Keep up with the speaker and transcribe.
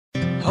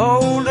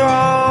Hold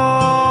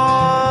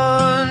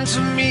on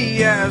to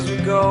me as we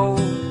go,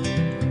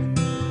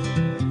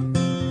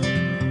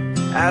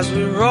 as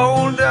we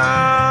roll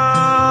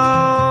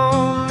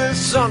down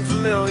this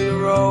unfamiliar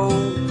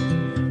road.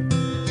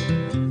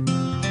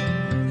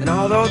 And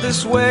although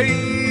this wave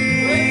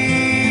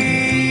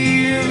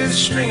is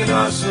stringing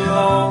us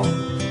along,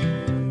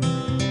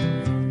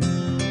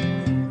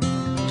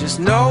 just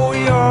know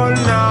you're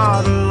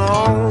not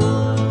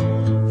alone,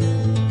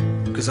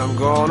 'cause I'm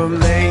gonna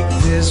make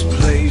this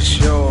place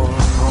your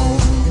home.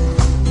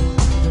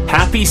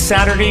 Happy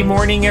Saturday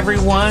morning,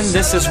 everyone.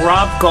 This is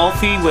Rob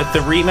Golfi with the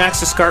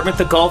Remax Escarpment,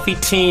 the Golfi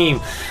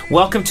team.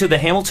 Welcome to the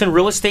Hamilton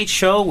Real Estate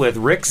Show with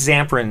Rick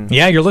Zamperin.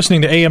 Yeah, you're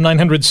listening to AM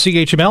 900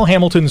 CHML,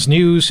 Hamilton's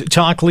news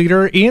talk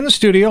leader. In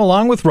studio,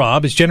 along with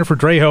Rob, is Jennifer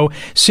Drejo,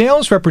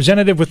 sales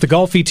representative with the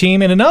Golfi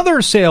team, and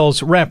another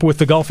sales rep with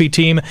the Golfi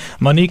team,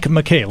 Monique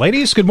McKay.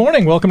 Ladies, good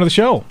morning. Welcome to the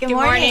show. Good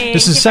morning.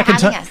 This is second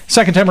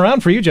time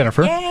around for you,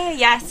 Jennifer. Yay,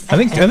 yes. I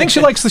think she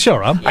likes the show,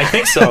 Rob. I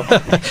think so.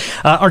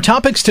 Our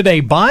topics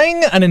today: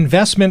 buying an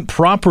investment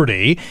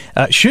property.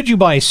 Should you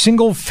buy a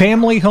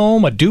single-family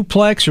home, a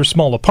duplex, or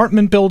small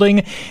apartment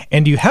building?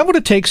 And do you have what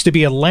it takes to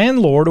be a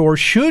landlord, or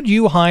should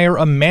you hire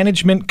a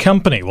management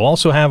company? We'll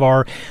also have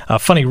our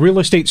funny real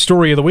estate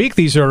story of the week.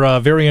 These are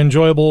very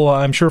enjoyable,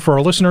 I'm sure, for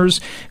our listeners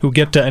who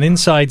get an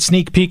inside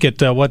sneak peek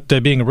at what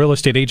being a real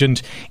estate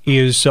agent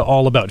is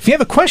all about. If you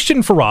have a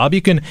question for Rob,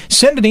 you can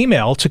send an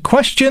email to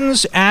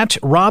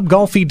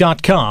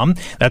questions@robgolfi.com.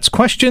 That's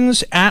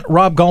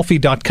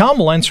questions@robgolfi.com.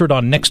 We'll answer it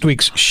on next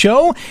week's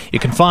show. You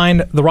can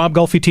find the Rob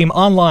Golfi team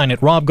online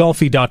at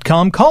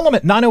robgolfi.com. Call him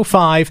at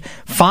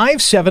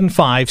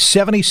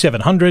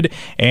 905-575-7700.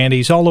 And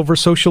he's all over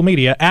social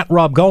media at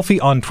Rob Golfi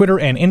on Twitter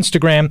and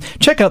Instagram.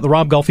 Check out the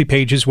Rob Golfi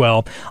page as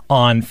well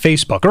on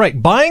Facebook. All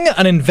right, buying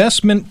an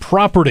investment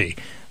property.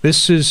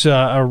 This is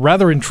a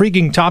rather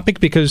intriguing topic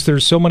because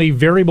there's so many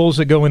variables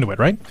that go into it,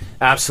 right?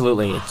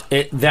 Absolutely.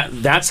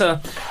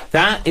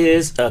 That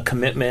is a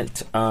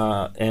commitment,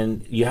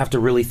 and you have to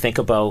really think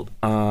about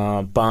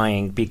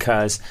buying,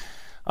 because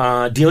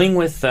dealing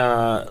with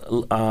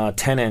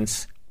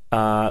tenants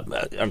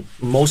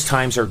most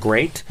times are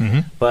great,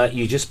 but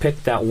you just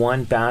pick that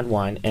one bad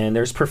one, and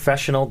there's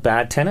professional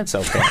bad tenants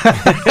out there.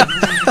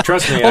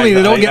 Trust me, Only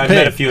they don't get paid.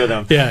 I've met a few of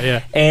them.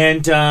 Yeah.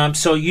 And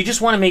so you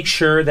just want to make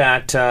sure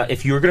that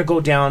if you're going to go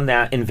down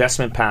that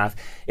investment path,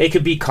 it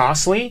could be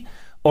costly,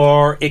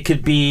 or it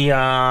could be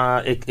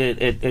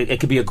it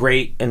could be a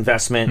great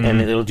investment,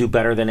 and it'll do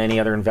better than any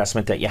other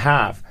investment that you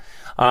have.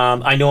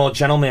 I know a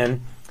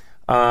gentleman.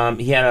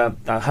 He had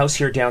a house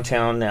here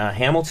downtown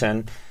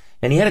Hamilton,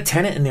 and he had a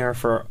tenant in there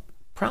for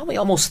probably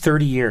almost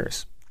 30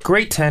 years.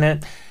 Great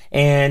tenant,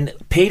 and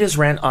paid his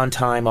rent on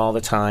time all the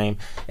time,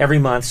 every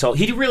month. So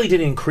he really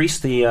didn't increase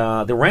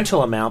the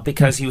rental amount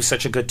because he was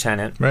such a good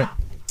tenant. Right.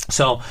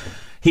 So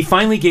he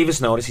finally gave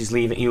his notice.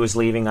 He was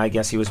leaving. I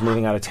guess he was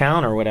moving out of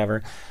town or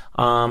whatever.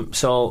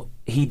 So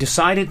he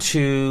decided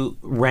to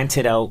rent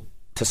it out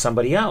to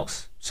somebody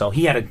else. So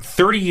he had a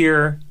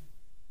 30-year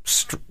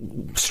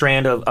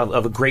strand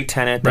of a great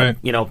tenant that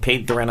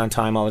paid the rent on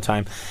time all the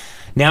time.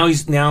 Now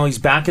he's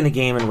back in the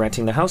game and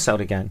renting the house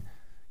out again.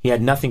 He had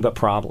nothing but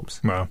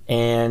problems. Wow.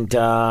 And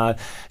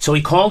so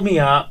he called me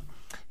up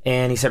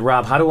and he said,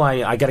 "Rob, how do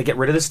I got to get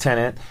rid of this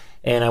tenant,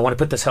 and I want to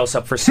put this house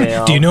up for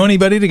sale." Do you know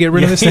anybody to get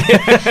rid of this thing?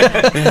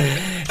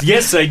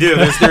 Yes, I do.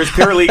 There's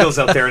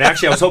paralegals out there, and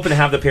actually, I was hoping to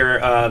have the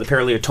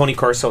paralegal Tony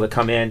Corso to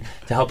come in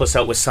to help us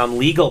out with some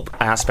legal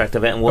aspect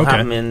of it, and we'll have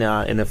him in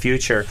the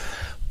future.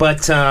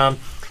 But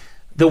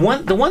the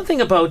one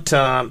thing about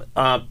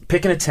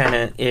picking a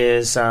tenant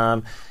is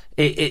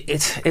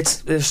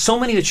there's so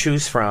many to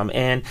choose from,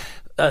 and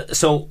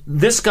so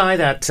this guy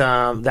that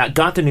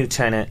got the new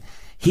tenant,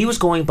 he was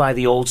going by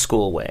the old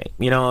school way.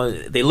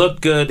 They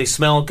looked good, they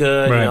smelled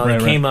good. They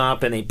came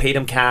up and they paid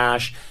him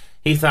cash.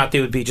 He thought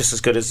they would be just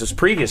as good as his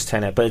previous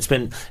tenant, but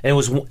it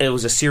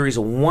was a series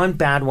of one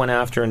bad one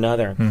after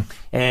another,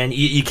 and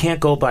you can't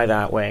go by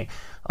that way.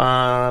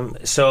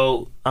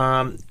 So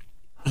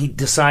he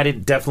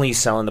decided definitely he's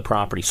selling the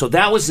property. So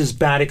that was his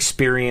bad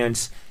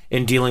experience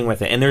in dealing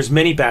with it, and there's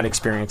many bad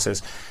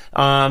experiences.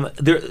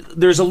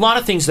 There's a lot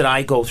of things that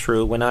I go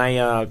through when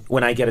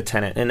I get a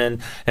tenant,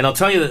 and I'll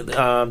tell you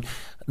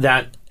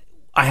that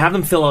I have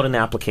them fill out an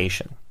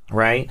application,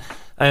 right?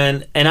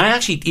 And I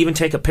actually even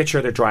take a picture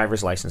of their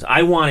driver's license.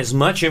 I want as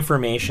much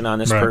information on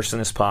this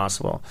person as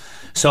possible.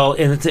 So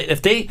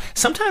if they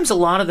sometimes a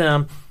lot of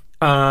them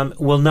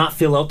will not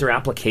fill out their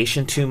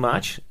application too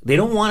much. They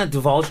don't want to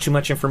divulge too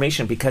much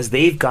information because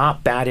they've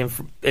got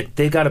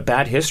they've got a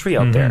bad history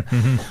out there.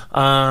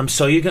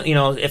 So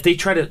if they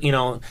try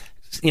to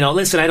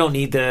listen, I don't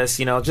need this.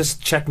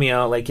 Just check me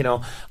out.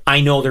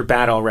 I know they're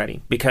bad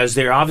already because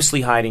they're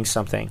obviously hiding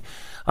something.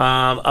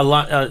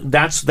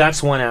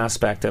 That's one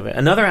aspect of it.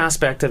 Another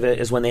aspect of it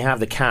is when they have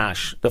the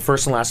cash, the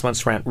first and last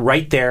month's rent,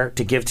 right there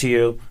to give to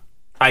you.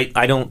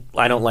 I don't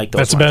like those.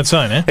 That's lines. A bad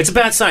sign, eh? It's a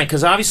bad sign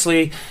because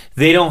obviously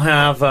they don't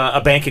have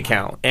a bank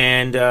account,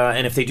 and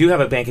if they do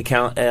have a bank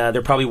account,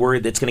 they're probably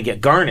worried that it's going to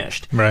get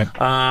garnished. Right.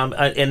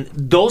 And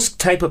those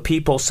type of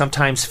people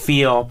sometimes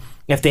feel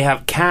if they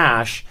have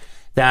cash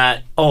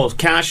that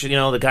cash,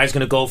 the guy's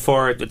going to go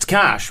for it. It's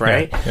cash,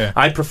 right? Yeah.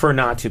 I prefer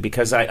not to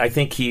because I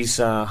think he's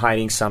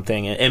hiding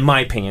something. In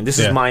my opinion, this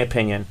is my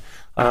opinion.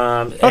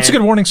 That's a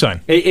good warning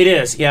sign. It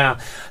is, yeah.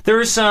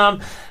 There's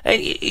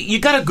you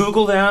got to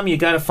Google them. You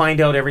got to find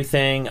out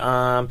everything.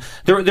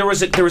 There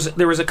was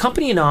a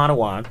company in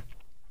Ottawa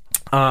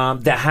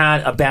that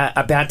had a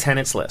bad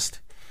tenants list,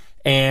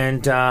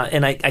 and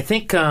I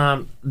think you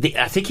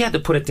had to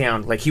put it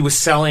down. Like he was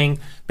selling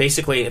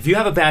basically, if you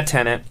have a bad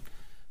tenant,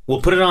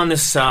 we'll put it on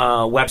this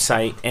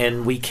website,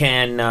 and we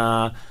can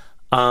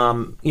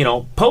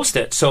post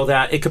it so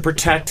that it could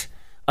protect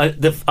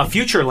a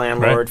future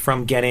landlord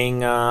from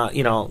getting a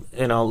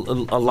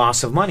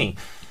loss of money.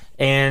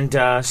 And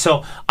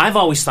so I've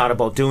always thought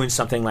about doing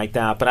something like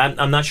that, but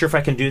I'm not sure if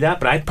I can do that.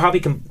 But I probably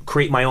can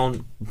create my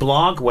own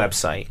blog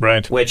website,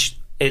 right? Which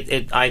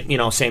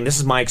saying this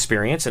is my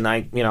experience, and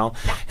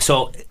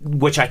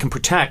which I can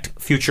protect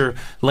future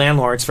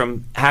landlords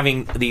from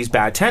having these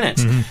bad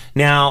tenants. Mm-hmm.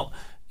 Now,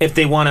 if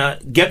they want to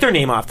get their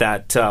name off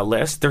that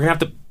list, they're gonna have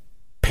to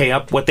pay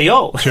up what they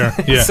owe. Sure.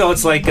 Yeah. So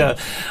it's like I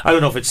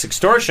don't know if it's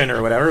extortion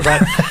or whatever,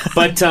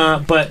 but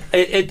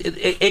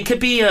it could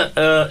be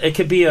it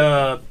could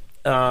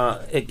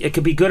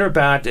be good or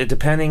bad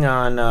depending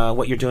on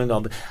what you're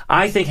doing.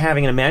 I think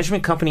having a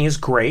management company is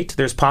great.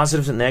 There's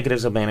positives and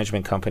negatives of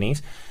management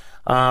companies,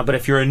 but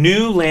if you're a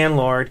new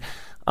landlord,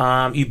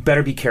 you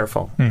better be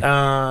careful.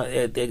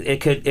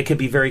 It could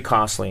be very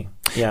costly.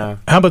 Yeah.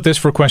 How about this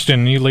for a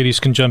question? You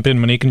ladies can jump in,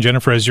 Monique and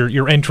Jennifer, as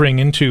you're entering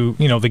into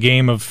the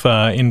game of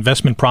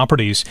investment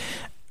properties.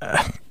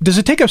 Does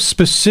it take a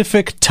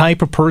specific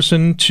type of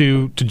person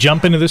to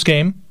jump into this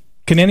game?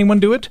 Can anyone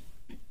do it?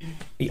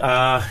 What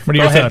are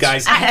your thoughts,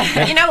 guys?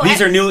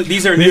 These are new.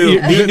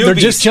 They're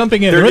just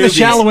jumping in. They're in the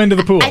shallow end of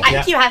the pool. I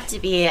think you have to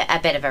be a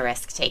bit of a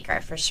risk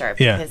taker for sure,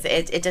 because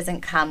it doesn't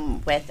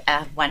come with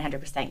a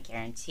 100%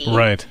 guarantee.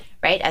 Right.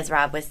 Right, as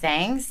Rob was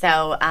saying.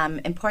 So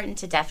important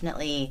to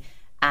definitely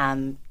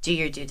do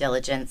your due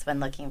diligence when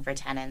looking for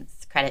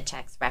tenants, credit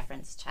checks,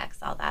 reference checks,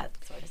 all that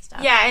sort of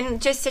stuff. Yeah, and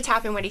just to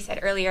tap in what he said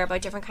earlier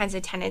about different kinds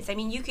of tenants, I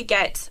mean, you could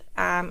get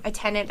a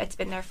tenant that's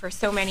been there for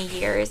so many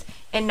years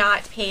and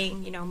not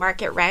paying,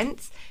 market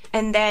rents,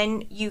 and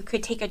then you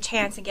could take a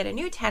chance and get a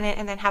new tenant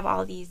and then have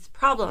all these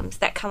problems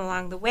that come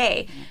along the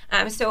way.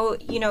 So,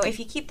 if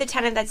you keep the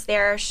tenant that's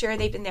there, sure,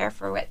 they've been there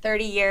for,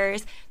 30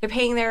 years, they're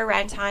paying their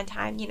rent on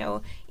time,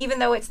 even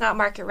though it's not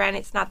market rent,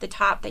 it's not the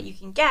top that you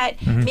can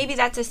get, maybe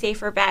that's a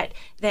safer bet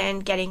than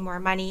getting more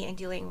money and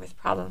dealing with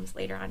problems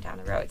later on down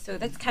the road. So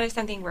that's kind of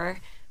something we're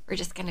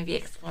just going to be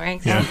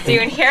exploring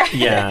soon here.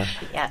 Yeah.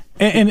 Yeah.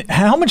 And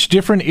how much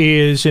different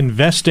is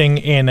investing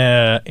in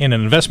an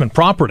investment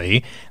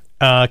property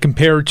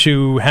compared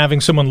to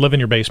having someone live in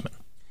your basement?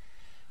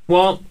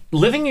 Well,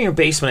 living in your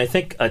basement, I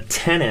think a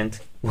tenant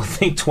will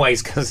think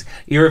twice because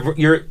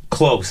you're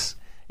close,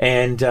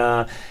 and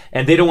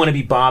they don't want to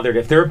be bothered.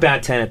 If they're a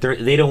bad tenant,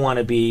 they don't want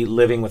to be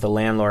living with a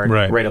landlord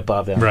right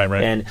above them.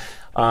 Right. And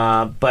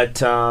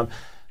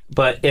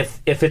but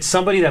if it's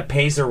somebody that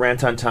pays their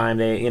rent on time,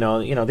 they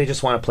they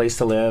just want a place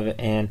to live,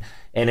 and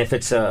if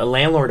it's a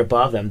landlord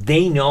above them,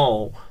 they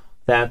know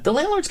that the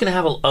landlord's going to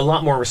have a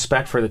lot more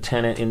respect for the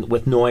tenant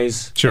with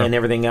noise and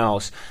everything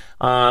else.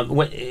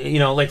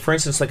 Like for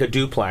instance, like a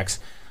duplex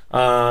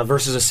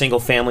versus a single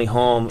family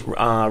home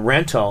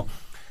rental.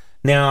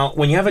 Now,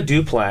 when you have a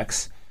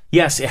duplex,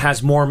 yes, it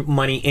has more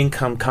money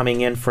income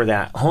coming in for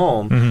that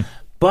home,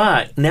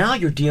 but now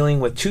you're dealing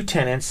with two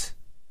tenants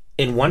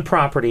in one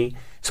property.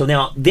 So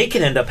now they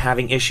can end up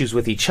having issues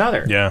with each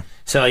other. Yeah.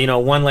 So,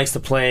 one likes to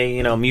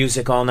play,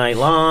 music all night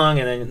long,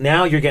 and then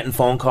now you're getting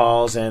phone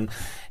calls and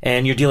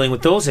you're dealing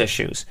with those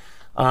issues.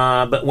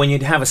 But when you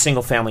have a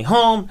single family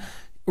home,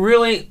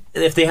 really,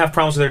 if they have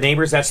problems with their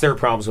neighbors, that's their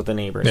problems with the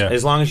neighbors. Yeah.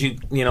 As long as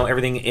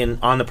everything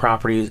on the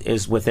property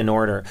is within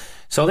order.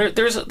 So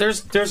there's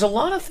a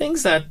lot of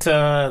things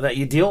that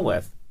you deal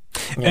with.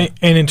 Yeah.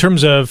 And in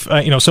terms of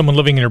someone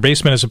living in your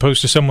basement as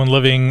opposed to someone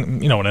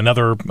living in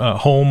another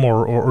home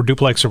or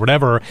duplex or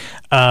whatever,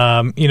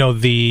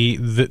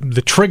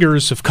 the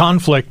triggers of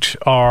conflict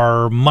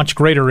are much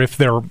greater if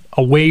they're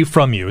away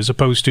from you as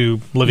opposed to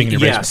living in your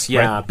basement. Yes,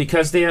 yeah, right?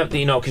 Because they have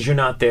because you're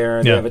not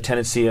there. They have a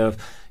tendency of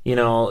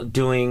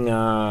doing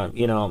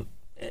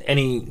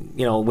any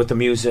with the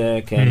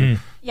music and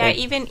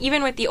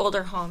even with the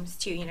older homes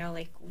too.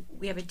 Like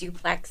we have a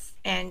duplex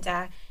and.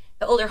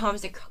 The older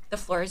homes, the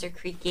floors are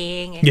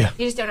creaking, and you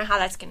just don't know how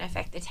that's going to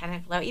affect the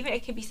tenant below. Even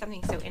it could be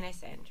something so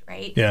innocent,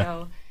 right? Yeah.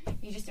 So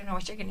you just don't know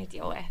what you're going to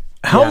deal with.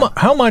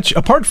 How much,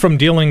 apart from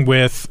dealing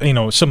with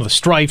some of the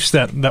strifes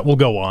that will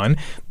go on,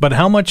 but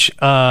how much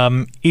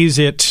is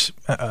it?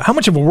 How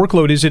much of a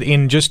workload is it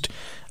in just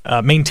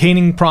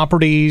maintaining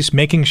properties,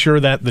 making sure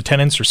that the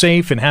tenants are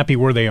safe and happy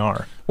where they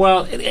are?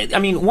 Well, I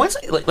mean,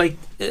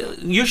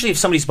 usually if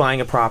somebody's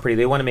buying a property,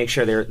 they want to make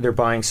sure they're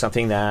buying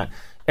something that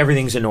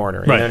everything's in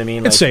order. You know what I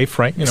mean? It's safe,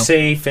 right?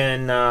 Safe,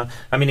 and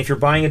I mean, if you're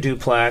buying a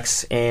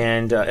duplex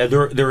and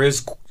there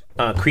is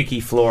creaky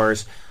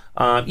floors,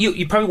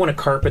 you probably want to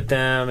carpet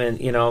them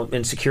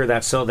and secure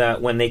that so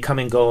that when they come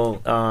and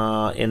go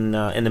in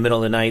the middle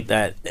of the night,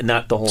 that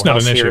not the whole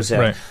house hears it.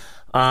 Right.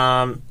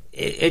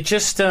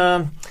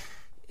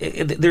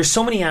 There's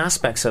so many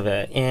aspects of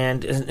it,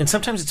 and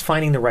sometimes it's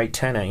finding the right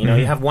tenant.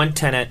 You have one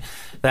tenant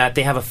that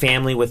they have a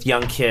family with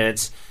young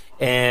kids,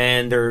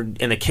 and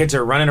the kids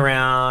are running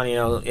around,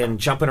 and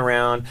jumping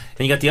around, and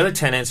you got the other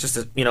tenants, just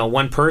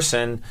one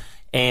person,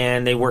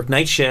 and they work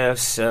night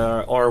shifts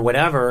or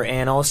whatever,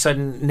 and all of a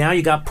sudden now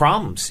you got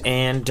problems.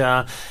 And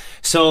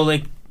so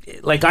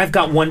like I've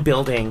got one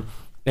building,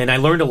 and I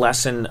learned a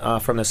lesson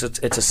from this.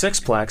 It's a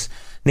sixplex.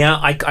 Now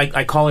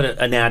I call it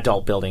an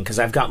adult building because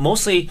I've got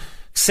mostly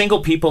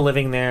single people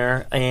living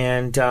there,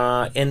 and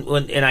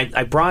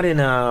I brought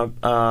in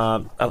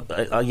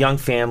a young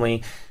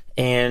family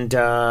and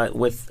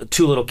with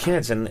two little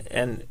kids,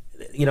 and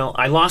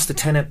I lost a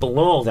tenant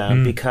below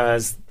them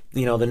because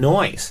the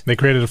noise. They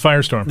created a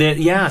firestorm.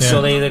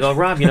 So they go,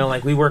 Rob,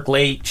 we work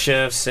late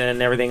shifts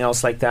and everything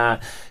else like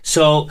that.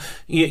 So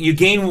you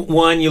gain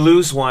one, you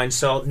lose one.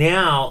 So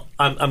now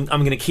I'm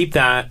going to keep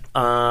that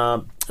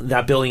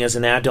building as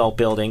an adult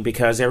building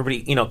because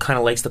everybody kind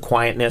of likes the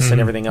quietness and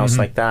everything else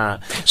like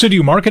that. So do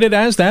you market it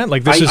as that?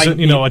 Like this is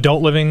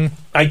adult living?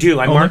 I do.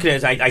 I market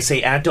it as I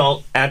say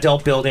adult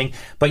building,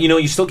 but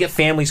you still get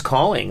families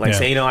calling. Like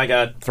say I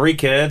got 3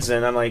 kids,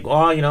 and I'm like,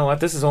 well, you know what?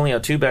 This is only a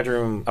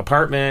 2-bedroom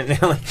apartment.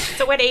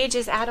 So what age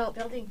is adult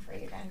building for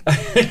you then?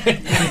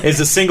 Is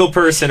a single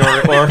person or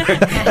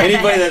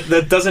anybody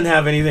that doesn't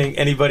have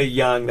anybody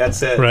young.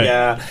 That's it. Right.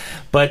 Yeah.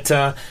 But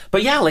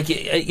yeah,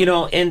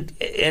 and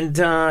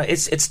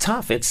it's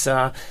tough. It's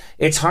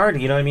hard.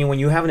 When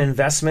you have an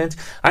investment.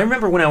 I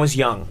remember when I was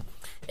young,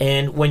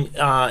 and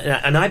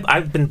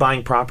I've been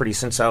buying property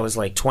since I was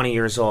like 20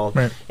 years old,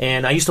 right.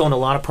 And I used to own a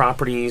lot of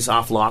properties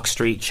off Locke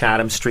Street,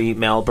 Chatham Street,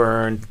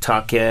 Melbourne,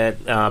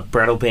 Tuckett,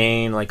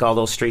 Breadalbane, like all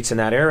those streets in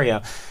that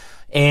area,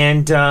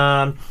 and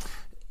I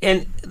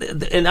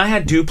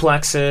had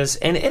duplexes,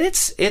 and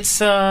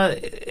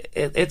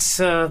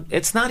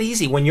it's not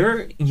easy when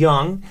you're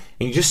young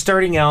and you're just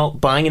starting out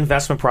buying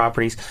investment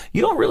properties.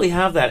 You don't really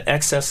have that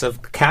excess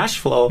of cash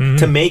flow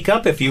to make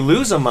up if you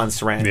lose a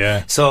month's rent.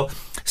 Yeah. So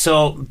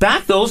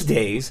back those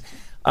days,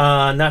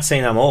 not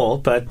saying I'm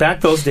old, but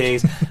back those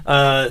days,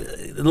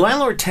 the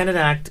Landlord Tenant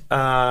Act,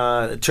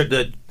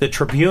 the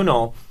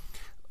tribunal,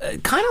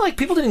 kind of like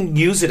people didn't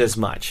use it as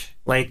much.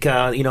 Like,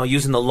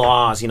 using the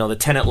laws, the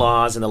tenant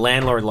laws and the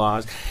landlord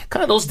laws.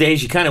 Kind of those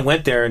days you kind of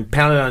went there and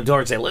pounded on the door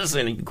and say,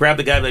 listen, and you grab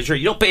the guy by the shirt.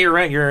 You don't pay your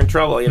rent, you're in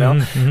trouble,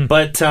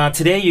 But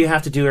today you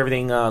have to do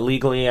everything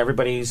legally.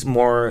 Everybody's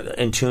more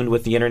in tune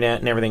with the internet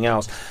and everything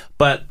else.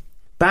 But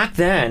back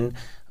then,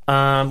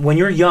 when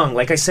you're young,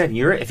 like I said,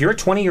 if you're a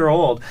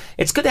 20-year-old,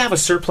 it's good to have a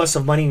surplus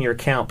of money in your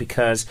account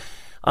because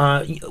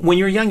when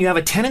you're young, you have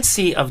a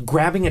tendency of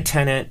grabbing a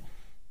tenant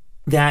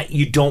that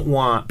you don't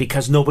want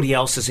because nobody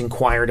else has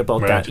inquired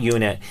about that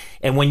unit.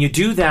 And when you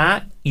do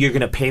that, you're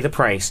going to pay the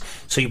price.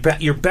 So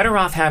you're better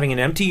off having an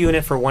empty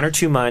unit for 1 or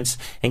 2 months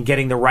and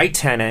getting the right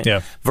tenant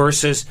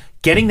versus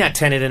getting that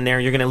tenant in there,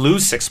 you're going to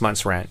lose 6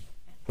 months rent.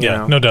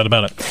 Yeah, no doubt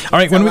about it. All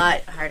right, it's a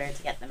lot harder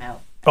to get them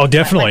out. Oh,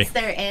 definitely. Once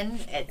they're in,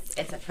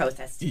 it's a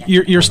process to get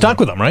You're stuck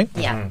with them, right?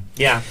 Yeah.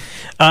 Yeah.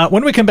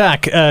 When we come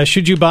back,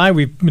 should you buy,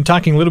 we've been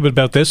talking a little bit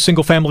about this,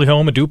 single-family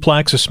home, a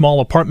duplex, a small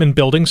apartment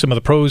building, some of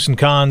the pros and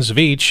cons of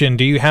each, and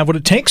do you have what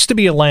it takes to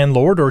be a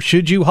landlord, or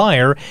should you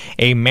hire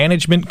a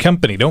management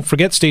company? Don't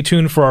forget, stay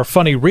tuned for our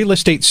funny real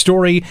estate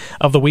story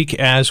of the week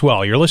as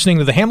well. You're listening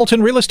to the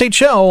Hamilton Real Estate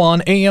Show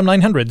on AM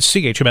 900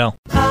 CHML.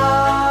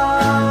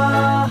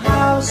 Our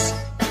house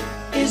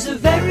is a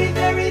very,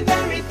 very,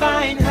 very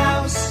fine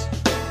house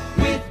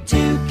with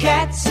 2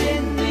 cats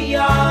in the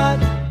yard.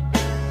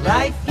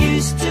 Life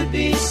used to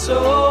be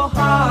so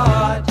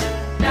hard.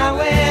 Now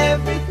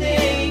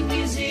everything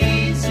is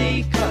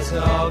easy 'cause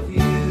of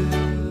you.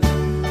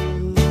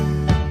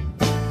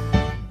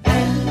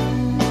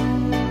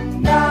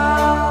 And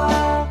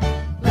now,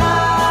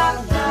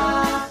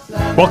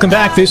 Welcome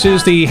back. This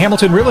is the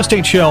Hamilton Real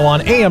Estate Show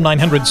on AM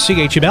 900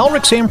 CHML.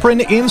 Rick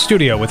Zamperin in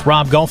studio with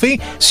Rob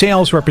Golfi,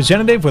 sales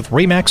representative with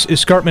Remax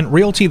Escarpment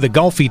Realty, the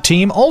Golfi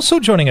team. Also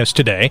joining us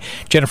today,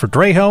 Jennifer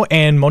Draho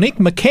and Monique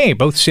McKay,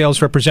 both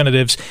sales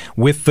representatives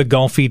with the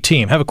Golfi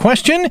team. Have a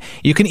question?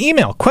 You can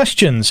email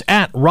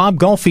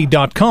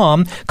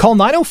questions@robgolfi.com. Call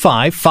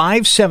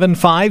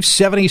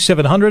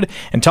 905-575-7700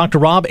 and talk to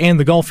Rob and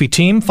the Golfi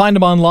team. Find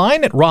them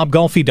online at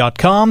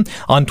robgolfi.com,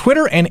 on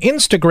Twitter and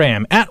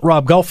Instagram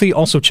 @RobGolfi.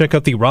 Also check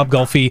out the the Rob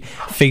Golfi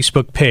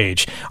Facebook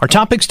page. Our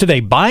topics today: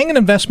 buying an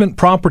investment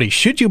property.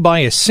 Should you buy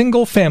a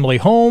single-family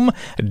home,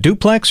 a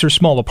duplex, or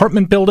small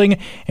apartment building?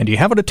 And do you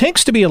have what it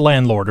takes to be a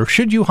landlord, or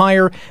should you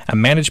hire a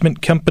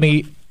management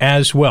company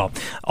as well?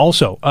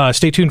 Also,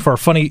 stay tuned for our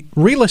funny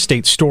real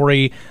estate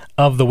story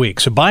of the week.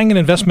 So buying an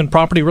investment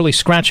property, really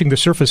scratching the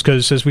surface,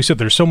 because as we said,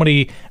 there's so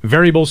many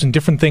variables and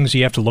different things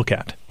you have to look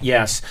at.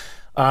 Yes.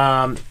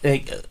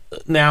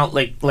 Now,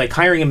 like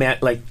hiring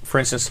for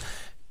instance,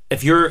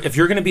 if you're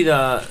going to be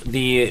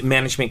the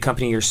management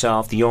company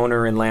yourself, the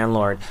owner and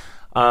landlord,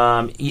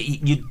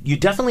 you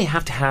definitely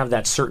have to have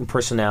that certain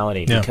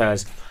personality,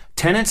 because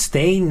tenants,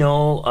 they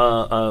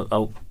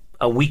know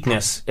a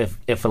weakness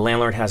if a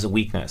landlord has a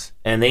weakness,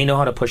 and they know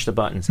how to push the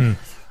buttons.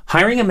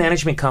 Hiring a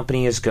management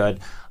company is good,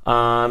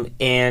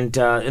 and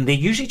they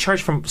usually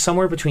charge from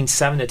somewhere between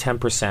 7 to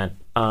 10%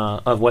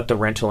 of what the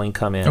rental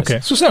income is. Okay,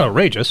 so it's not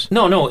outrageous.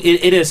 No,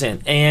 it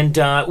isn't, and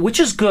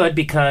which is good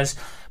because.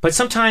 But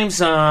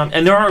sometimes,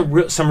 and there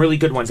are some really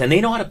good ones, and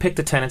they know how to pick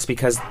the tenants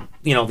because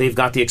they've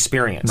got the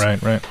experience.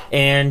 Right.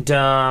 And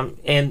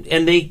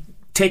they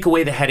take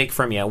away the headache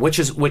from you, which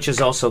is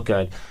also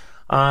good.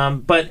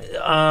 But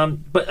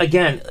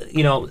again,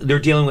 they're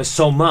dealing with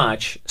so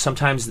much.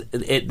 Sometimes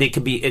it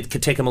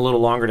could take them a little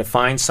longer to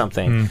find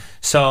something.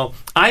 So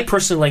I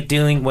personally like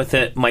dealing with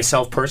it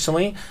myself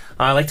personally.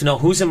 I like to know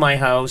who's in my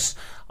house.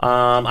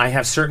 I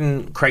have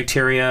certain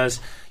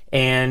criterias.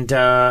 And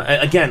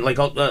again, like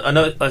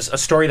a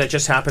story that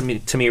just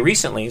happened to me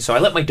recently. So I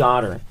let my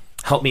daughter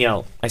help me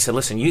out. I said,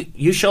 "Listen,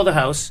 you show the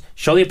house,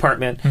 show the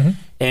apartment,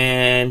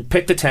 and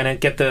pick the tenant,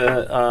 get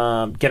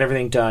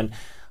everything done.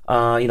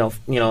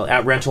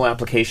 At rental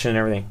application and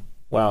everything."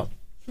 Well,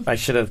 I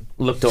should have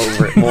looked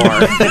over it more.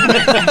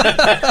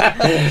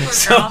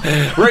 So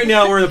right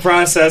now we're in the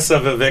process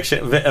of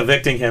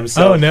evicting him.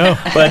 So, oh no!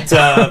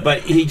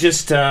 But he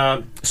just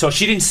so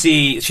she didn't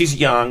see. She's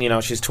young,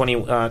 she's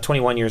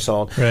 21 years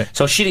old. Right.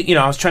 So she,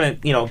 I was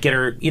trying to get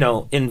her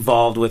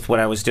involved with what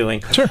I was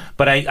doing. Sure.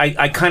 But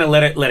I kind of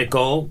let it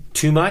go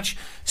too much.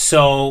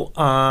 So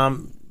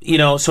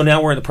so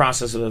now we're in the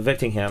process of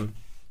evicting him.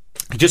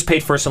 He just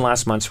paid first and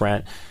last month's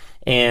rent.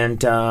 And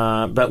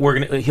but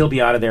he'll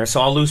be out of there, so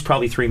I'll lose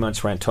probably 3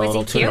 months rent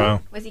total. Was he cute? Wow.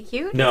 Was he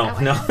cute? No.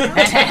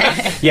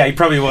 Yeah, he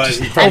probably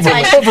was.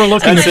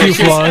 Overlooking a few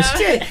flaws.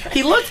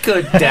 He looked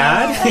good,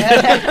 Dad.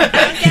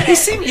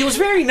 He was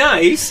very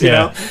nice, you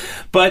know.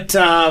 But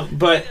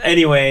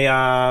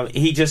anyway,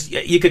 he just,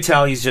 you could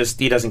tell he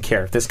doesn't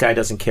care. This guy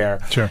doesn't care.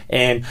 Sure.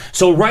 And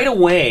so right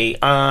away,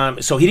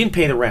 so he didn't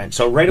pay the rent.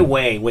 So right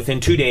away, within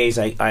 2 days,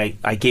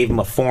 I gave him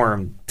a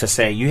form to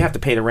say, you have to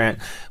pay the rent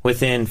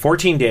within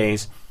 14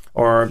 days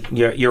or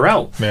you're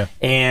out. Yeah.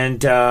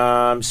 And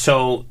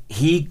so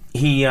he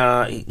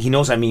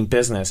knows I mean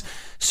business.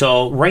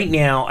 So right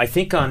now, I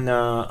think on the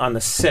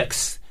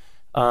 6th,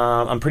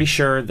 I'm pretty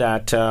sure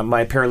that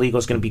my paralegal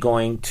is going to be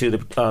going to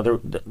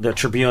the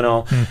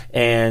tribunal,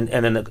 and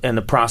then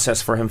the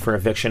process for him for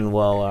eviction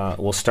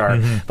will start.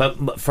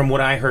 But from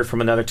what I heard from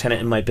another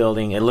tenant in my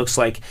building, it looks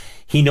like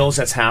he knows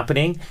that's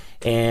happening,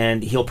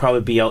 and he'll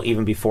probably be out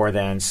even before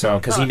then. So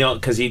because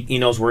he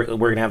knows we're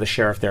going to have the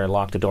sheriff there and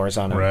lock the doors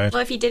on him. Right.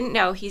 Well, if he didn't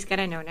know, he's going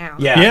to know now.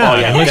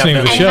 Yeah. Listening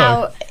to the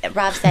show. And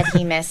how Rob said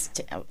he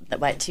missed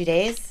 2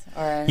 days?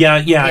 Or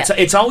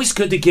It's always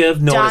good to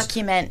give notice.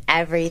 Document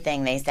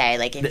everything, they say.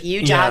 Like if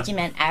you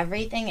document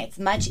everything, it's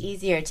much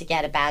easier to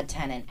get a bad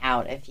tenant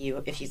out if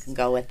you can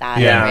go with that.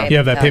 Yeah, right? you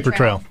have that paper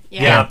trail.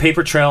 Yeah,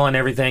 paper trail and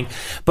everything.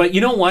 But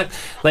you know what?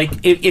 Like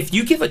if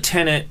you give a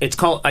tenant, it's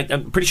called,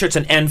 I'm pretty sure it's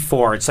an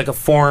N4. It's like a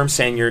form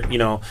saying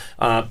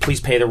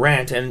please pay the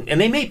rent, and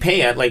they may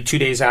pay it like 2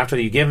 days after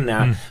you give them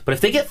that. But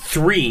if they get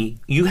 3,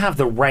 you have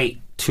the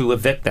right to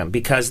evict them,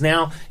 because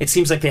now it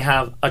seems like they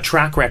have a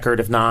track record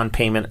of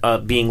non-payment,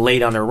 being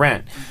late on their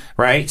rent,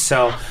 right?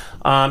 So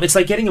it's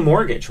like getting a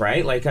mortgage,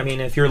 right? Like, I mean,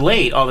 if you're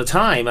late all the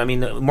time, I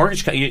mean, the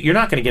mortgage, you're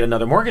not going to get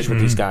another mortgage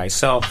with these guys.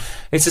 So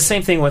it's the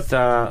same thing with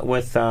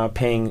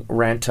paying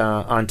rent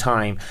on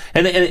time,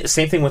 and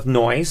same thing with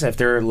noise. If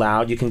they're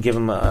loud, you can give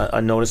them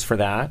a notice for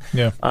that.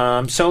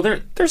 Yeah. So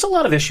there's a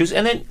lot of issues,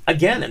 and then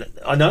again,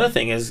 another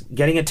thing is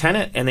getting a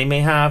tenant, and they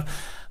may have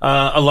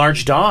a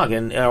large dog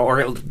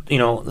or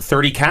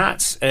 30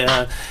 cats.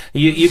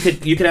 You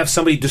could have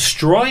somebody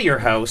destroy your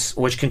house,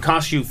 which can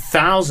cost you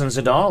thousands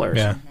of dollars.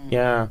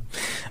 Yeah.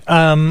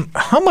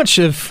 How much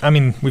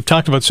we've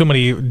talked about so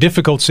many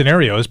difficult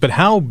scenarios, but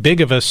how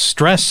big of a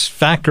stress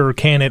factor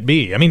can it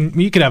be? I mean,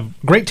 you could have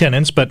great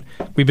tenants, but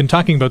we've been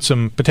talking about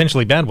some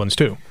potentially bad ones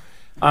too.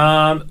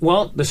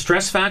 Well, the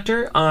stress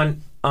factor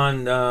on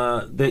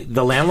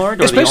the landlord,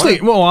 or especially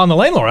the owner? On the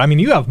landlord. I mean,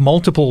 you have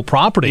multiple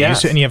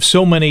properties, and you have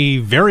so many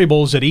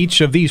variables at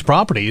each of these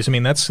properties. I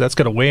mean, that's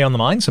got to weigh on the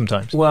mind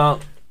sometimes. Well,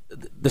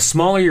 the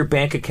smaller your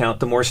bank account,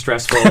 the more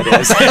stressful it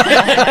is.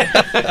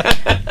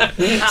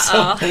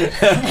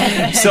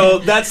 So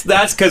that's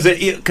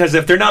because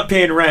if they're not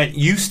paying rent,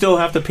 you still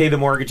have to pay the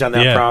mortgage on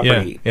that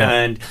property.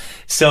 And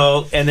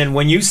then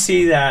when you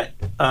see that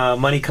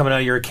money coming out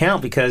of your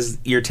account because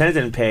your tenant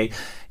didn't pay,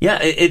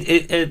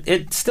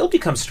 it still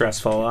becomes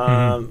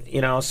stressful.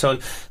 You know, so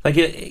like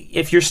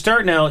if you're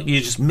starting out, you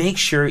just make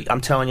sure,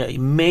 I'm telling you,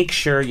 make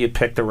sure you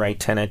pick the right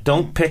tenant.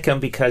 Don't pick them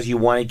because you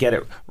want to get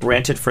it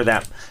rented for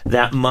that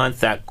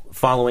month, that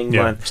following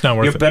month. It's not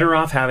worth You're it. better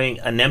off having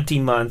an empty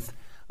month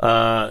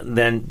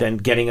than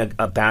getting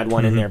a bad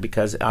one in there,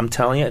 because I'm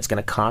telling you, it's going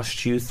to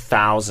cost you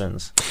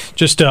thousands.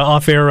 Just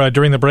off air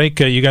during the break,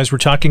 you guys were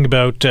talking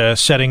about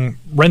setting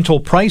rental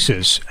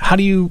prices. How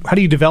do you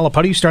develop?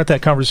 How do you start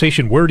that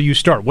conversation? Where do you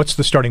start? What's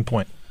the starting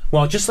point?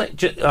 Well, just like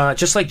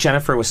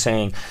Jennifer was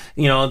saying,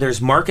 you know, there's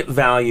market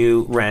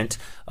value rent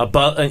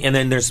above, and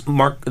then there's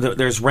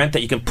rent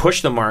that you can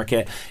push the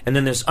market, and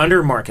then there's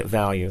under market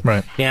value.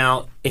 Right.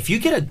 Now, if you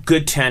get a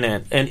good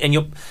tenant, and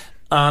your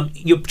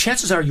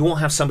chances are you won't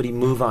have somebody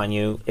move on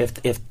you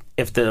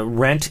if the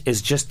rent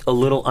is just a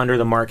little under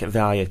the market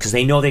value, because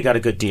they know they got a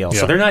good deal,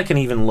 so they're not going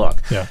to even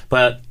look. Yeah.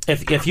 But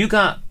if you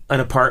got an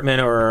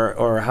apartment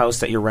or a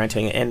house that you're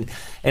renting, and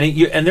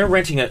they're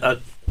renting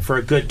for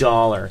a good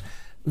dollar,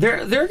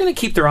 they're going to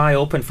keep their eye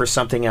open for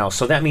something else.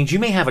 So that means you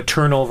may have a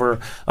turnover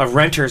of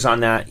renters on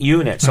that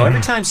unit. So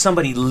every time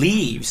somebody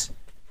leaves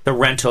the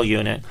rental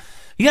unit,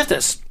 you have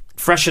to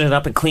freshen it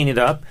up and clean it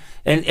up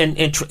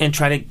and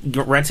try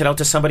to rent it out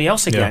to somebody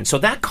else again. Yeah. So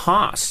that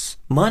costs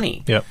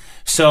money. Yep.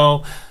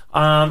 So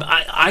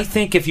I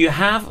think if you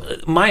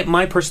have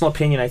my personal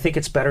opinion, I think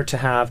it's better to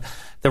have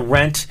the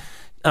rent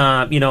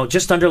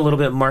just under a little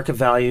bit of market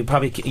value.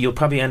 You'll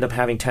probably end up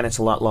having tenants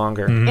a lot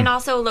longer. And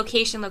also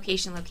location. I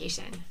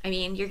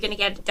mean, you're going to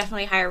get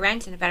definitely higher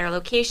rent in a better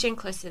location,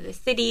 close to the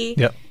city.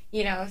 Yep.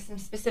 You know, some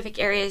specific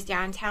areas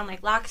downtown,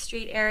 like Locke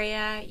Street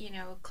area, you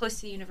know, close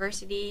to the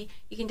university,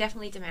 you can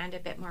definitely demand a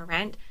bit more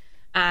rent.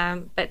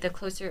 But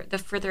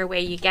the further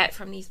away you get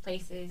from these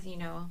places, you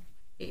know,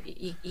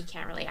 you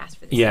can't really ask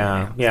for the same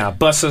amount. Yeah.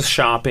 Buses,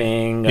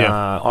 shopping,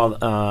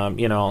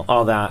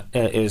 all that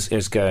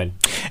is good.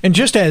 And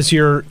just as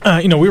you're,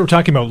 we were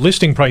talking about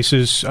listing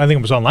prices, I think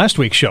it was on last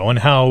week's show, and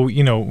how,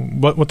 you know,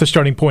 what the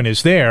starting point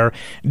is there.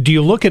 Do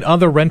you look at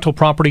other rental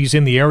properties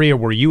in the area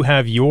where you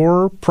have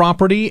your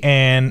property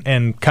and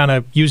kind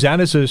of use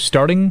that as a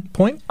starting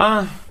point?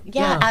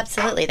 Yeah,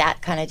 absolutely.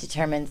 That kind of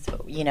determines,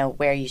 you know,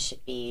 where you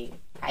should be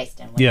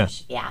priced and what you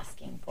should be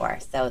asking for.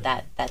 So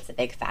that's a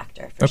big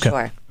factor for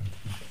sure.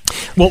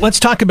 Well, let's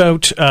talk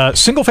about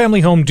single-family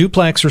home,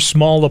 duplex, or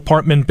small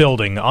apartment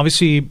building.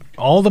 Obviously,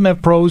 all of them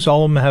have pros,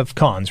 all of them have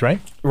cons,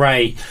 right?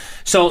 Right.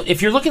 So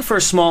if you're looking for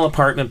a small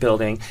apartment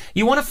building,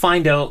 you want to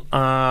find out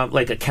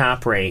like a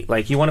cap rate.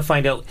 Like you want to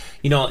find out,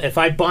 you know, if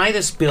I buy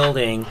this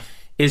building,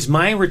 is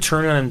my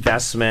return on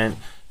investment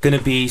going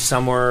to be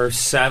somewhere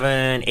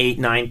 7, 8,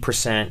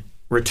 9%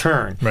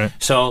 return? Right.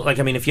 So, like,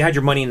 I mean, if you had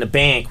your money in the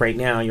bank right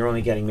now, you're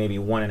only getting maybe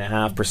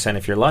 1.5%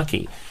 if you're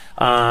lucky.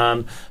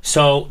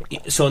 So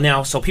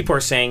people are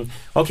saying,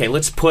 okay,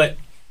 let's buy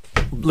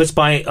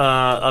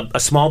a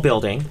small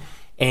building,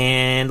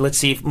 and let's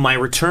see if my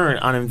return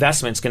on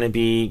investment is going to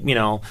be, you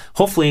know,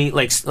 hopefully,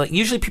 like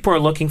usually people are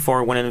looking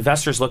for, when an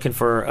investor's looking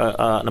for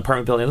an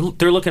apartment building,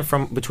 they're looking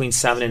from between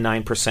 7 and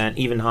 9%,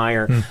 even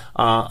higher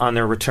on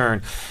their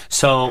return.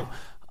 So,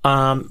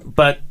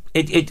 but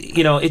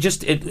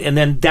and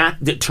then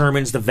that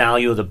determines the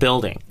value of the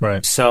building.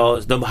 Right. So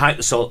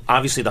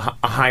obviously the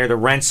higher the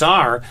rents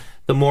are,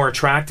 the more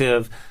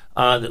attractive,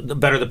 the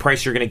better the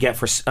price you're going to get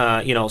for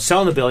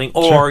selling the building,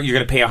 or you're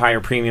going to pay a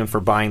higher premium for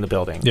buying the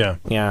building.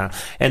 Yeah.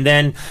 And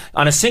then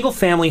on a single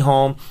family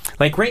home,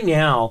 like right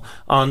now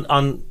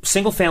on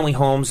single family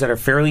homes that are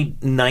fairly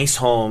nice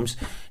homes.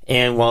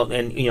 And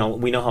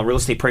we know how real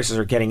estate prices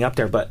are getting up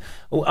there, but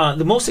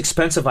the most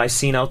expensive I've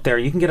seen out there,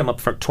 you can get them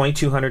up for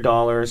 $2,200,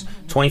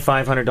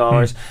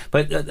 $2,500.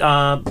 But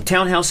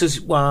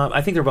townhouses,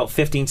 I think they're about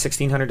 $1,500,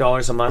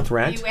 $1,600 a month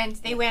rent.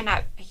 They went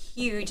up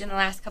huge in the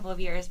last couple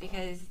of years,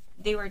 because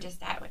they were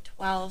just at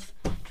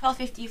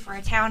 $1,250 for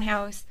a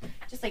townhouse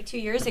just like 2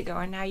 years ago,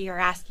 and now you're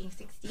asking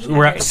 $1,600.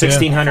 We're at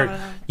 $1,600.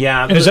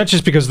 Yeah. And is that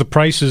just because the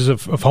prices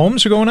of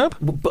homes are going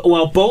up?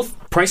 Well,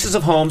 both prices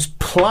of homes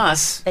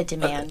plus the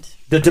demand.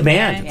 The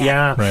demand,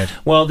 yeah. Right.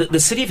 Well, the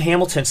city of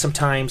Hamilton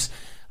sometimes,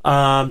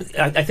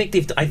 I think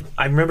I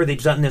remember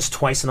they've done this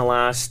twice in the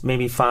last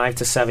maybe 5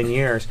 to 7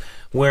 years,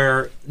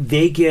 where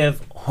they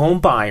give home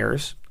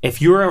buyers,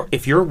 if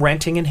you're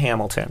renting in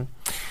Hamilton,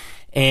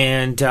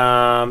 and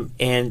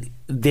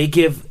they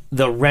give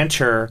the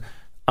renter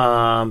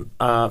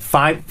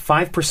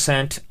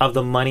 5% of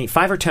the money,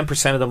 5 or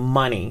 10% of the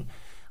money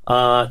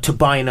to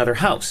buy another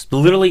house.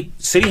 Literally,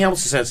 City of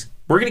Hamilton says,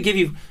 we're going to give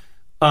you,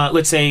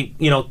 let's say,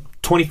 you know,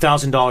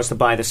 $20,000 to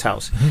buy this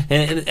house,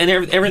 and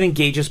everything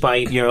gauges by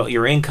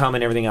your income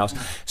and everything else.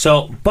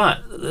 So, but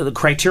the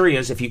criteria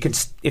is if you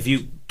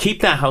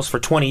keep that house for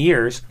 20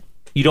 years,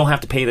 you don't have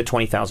to pay the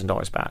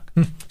 $20,000 back.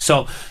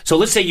 So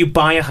let's say you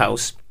buy a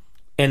house,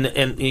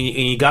 and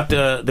you got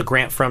the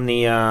grant from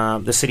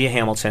the city of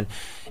Hamilton,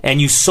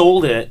 and you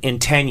sold it in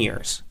 10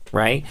 years,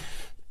 right?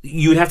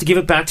 You would have to give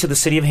it back to the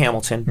city of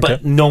Hamilton,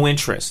 but no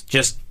interest,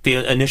 just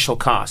the initial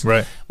cost,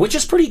 right? Which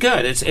is pretty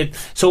good.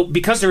 So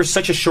because there's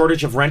such a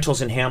shortage of rentals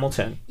in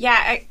Hamilton.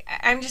 Yeah,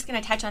 I'm just going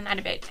to touch on that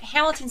a bit.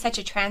 Hamilton's such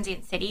a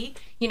transient city,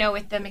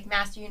 with the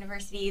McMaster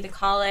University, the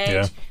college.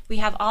 Yeah. We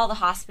have all the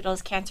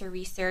hospitals, cancer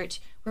research.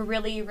 We're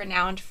really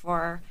renowned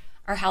for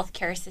our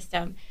healthcare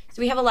system.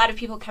 So we have a lot of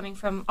people coming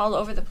from all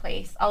over the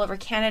place, all over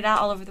Canada,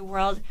 all over the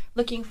world,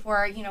 looking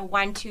for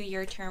 1-2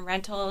 year term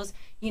rentals,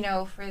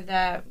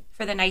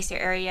 for the nicer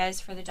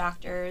areas, for the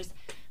doctors.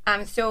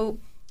 So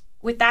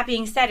with that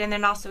being said, and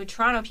then also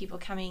Toronto people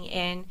coming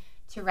in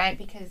to rent,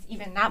 because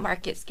even that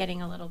market's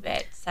getting a little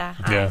bit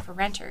high for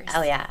renters.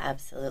 Oh yeah,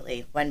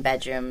 absolutely.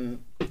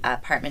 1-bedroom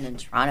apartment in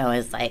Toronto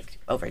is like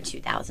over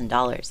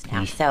 $2,000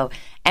 now. So,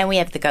 and we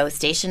have the Go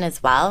Station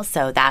as well.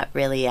 So that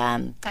really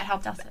that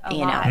helped us a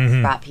lot.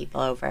 Brought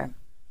people over.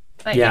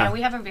 But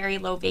we have a very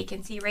low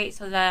vacancy rate,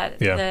 so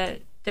the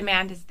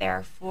demand is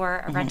there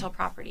for rental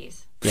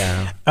properties.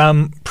 Yeah.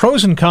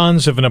 Pros and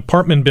cons of an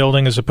apartment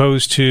building as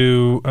opposed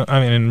to,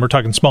 we're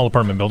talking small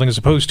apartment building as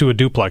opposed to a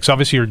duplex.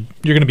 Obviously, you're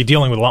going to be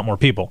dealing with a lot more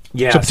people.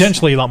 Yes. So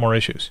potentially a lot more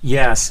issues.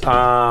 Yes.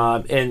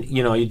 And,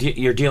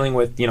 you're dealing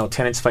with,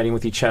 tenants fighting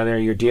with each other.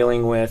 You're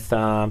dealing with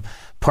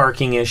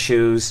parking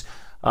issues.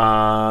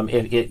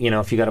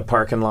 If you got a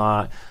parking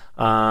lot.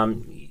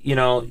 You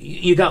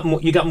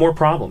got more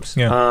problems.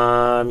 Yeah.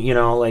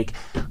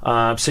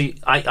 So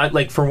I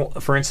like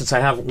for instance, I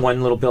have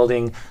one little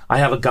building. I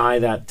have a guy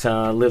that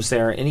lives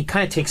there, and he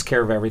kind of takes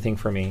care of everything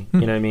for me. You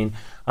know what I mean?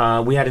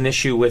 We had an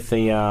issue with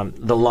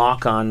the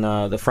lock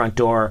on the front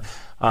door.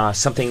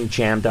 Something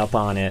jammed up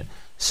on it.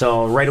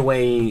 So right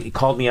away, he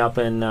called me up,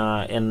 and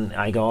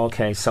I go,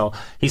 okay. So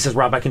he says,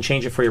 Rob, I can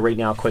change it for you right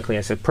now quickly.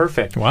 I said,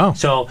 perfect. Wow.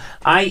 So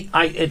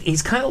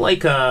he's kind of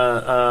like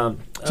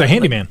it's a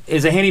handyman.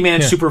 Is a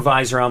handyman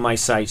supervisor on my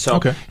site. So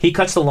he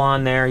cuts the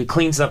lawn there. He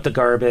cleans up the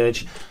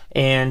garbage.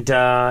 And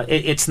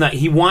it's not.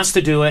 He wants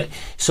to do it.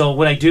 So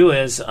what I do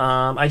is,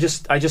 I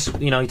just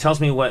he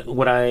tells me what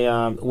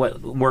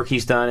work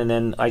he's done, and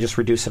then I just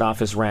reduce it off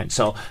his rent.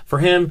 So for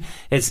him,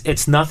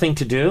 it's nothing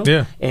to do.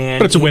 Yeah.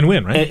 And but it's a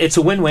win-win, right? It's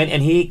a win-win,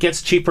 and he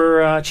gets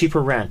cheaper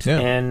rent. Yeah.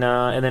 And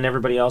then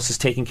everybody else is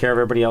taken care of.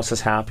 Everybody else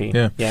is happy.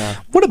 Yeah.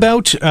 Yeah. What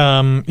about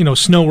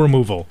snow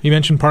removal? You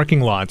mentioned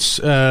parking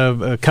lots,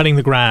 cutting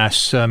the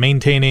grass,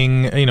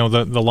 maintaining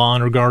the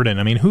lawn or garden.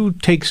 I mean, who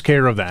takes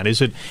care of that?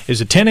 Is it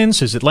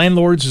tenants? Is it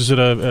landlords? Is it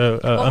a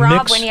Rob,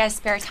 mix? when he has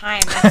spare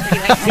time, that's what he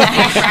likes to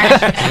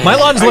do. My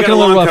lawn's looking a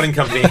little rough. Cutting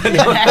company.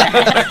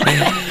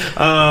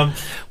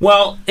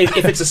 Well,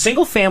 if it's a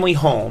single family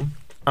home,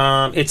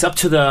 it's up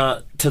to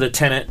the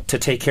tenant to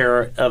take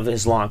care of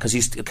his lawn because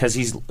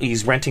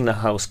he's renting the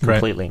house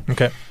completely.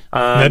 Right. Okay.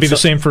 That'd be the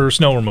same for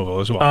snow removal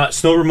as well.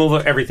 Snow removal,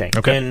 everything.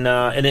 Okay. And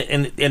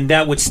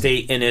that would stay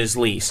in his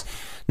lease.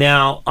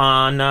 Now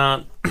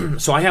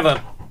so I have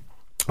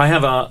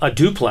a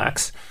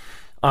duplex.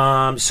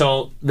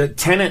 So the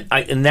tenant,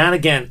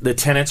 the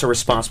tenants are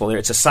responsible there.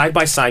 It's a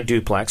side-by-side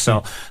duplex.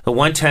 So the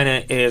one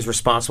tenant is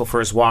responsible for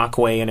his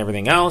walkway and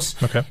everything else,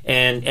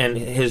 and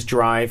his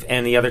drive,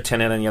 and the other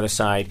tenant on the other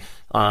side,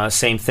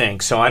 same thing.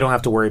 So I don't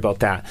have to worry about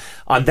that.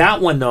 On that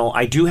one, though,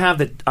 I do have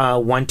the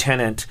one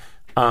tenant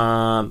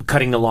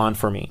cutting the lawn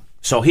for me.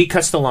 So he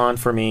cuts the lawn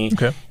for me,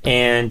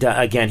 and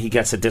again, he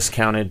gets a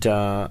discounted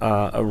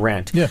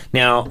rent. Yeah.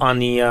 Now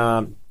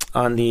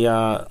on the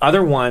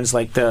other ones,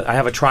 like I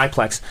have a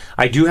triplex.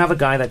 I do have a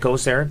guy that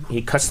goes there.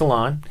 He cuts the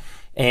lawn,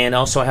 and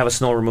also I have a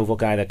snow removal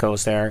guy that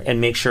goes there and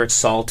makes sure it's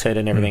salted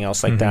and everything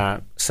else like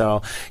that.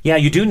 So yeah,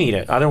 you do need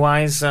it.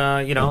 Otherwise,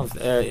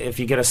 if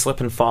you get a slip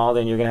and fall,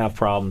 then you're gonna have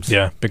problems.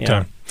 Yeah, big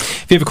time.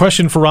 If you have a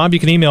question for Rob, you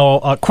can email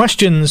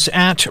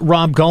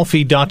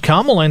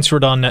questions@robgolfi.com. We'll answer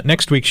it on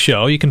next week's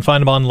show. You can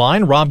find him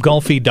online,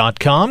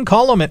 robgolfi.com.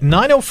 Call him at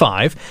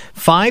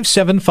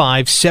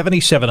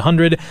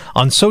 905-575-7700.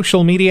 On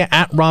social media,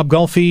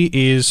 @RobGolfi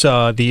is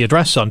the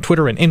address on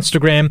Twitter and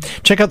Instagram.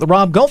 Check out the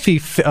Rob Golfi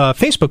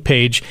Facebook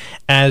page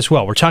as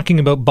well. We're talking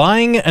about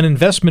buying an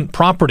investment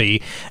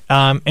property.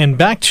 And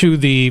back to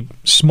the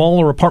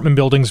smaller apartment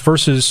buildings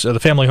versus the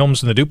family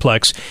homes and the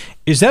duplex.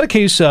 Is that a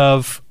case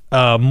of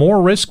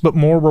more risk but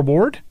more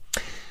reward?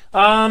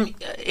 Yeah,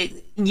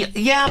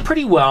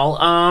 pretty well.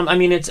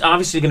 It's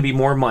obviously going to be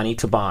more money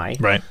to buy.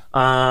 Right.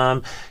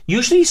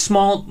 Usually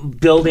small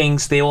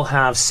buildings, they will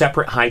have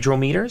separate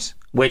hydrometers,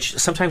 which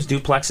sometimes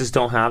duplexes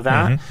don't have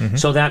that.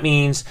 So that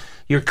means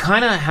you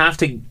kind of have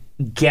to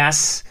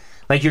guess.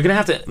 Like, you're going to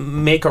have to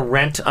make a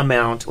rent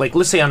amount. Like,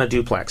 let's say on a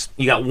duplex,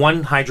 you got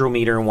one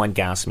hydrometer and one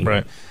gas meter.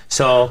 Right.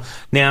 So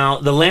now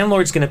the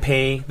landlord's going to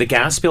pay the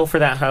gas bill for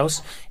that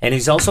house, and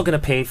he's also going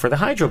to pay for the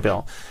hydro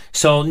bill.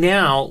 So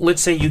now,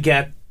 let's say you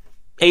get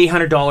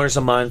 $800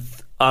 a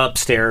month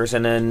upstairs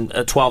and then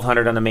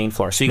 $1,200 on the main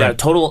floor. So you got a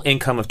total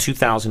income of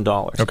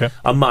 $2,000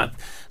 a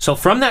month. So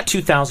from that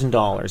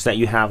 $2,000 that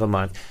you have a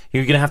month,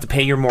 you're going to have to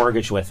pay your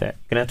mortgage with it.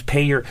 You're going to have to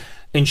pay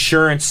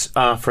insurance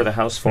for the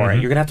house for it.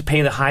 You're going to have to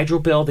pay the hydro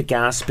bill, the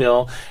gas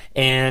bill,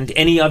 and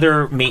any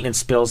other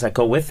maintenance bills that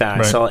go with that.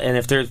 Right. So,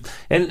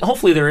 and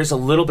hopefully there is a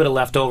little bit of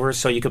leftovers,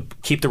 so you could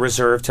keep the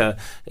reserve to,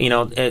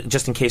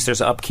 just in case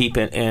there's upkeep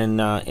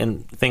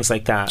and things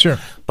like that. Sure.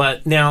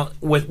 But now,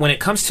 when it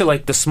comes to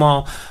like the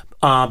small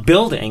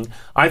building,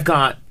 I've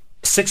got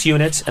 6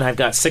 units and I've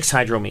got 6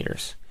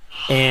 hydrometers.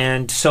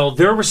 And so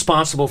they're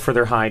responsible for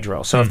their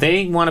hydro. So if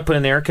they want to put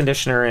an air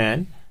conditioner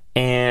in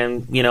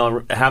and,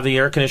 have the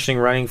air conditioning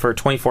running for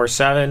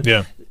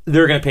 24/7,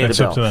 they're going to pay the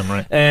bill. Up to them,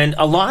 right. And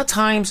a lot of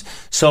times,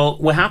 so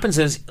what happens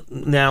is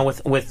now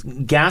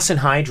with gas and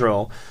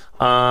hydro,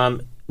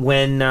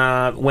 when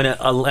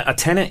a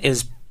tenant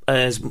is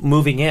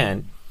moving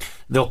in,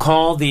 they'll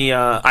call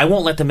I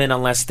won't let them in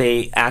unless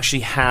they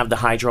actually have the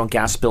hydro and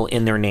gas bill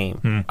in their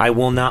name. I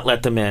will not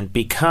let them in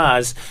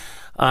because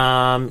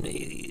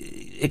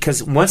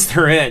once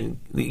they're in,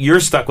 you're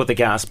stuck with the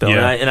gas bill,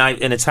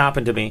 and it's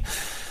happened to me.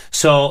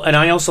 So, and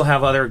I also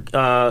have other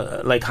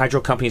like hydro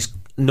companies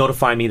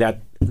notify me that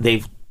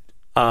they've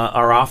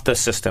are off the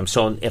system.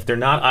 So if they're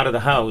not out of the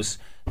house,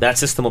 that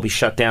system will be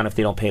shut down if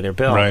they don't pay their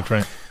bill.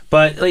 Right.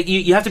 But like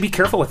you have to be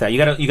careful with that. You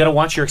gotta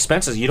watch your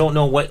expenses. You don't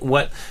know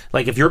what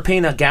like if you're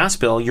paying that gas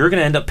bill, you're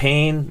gonna end up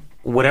paying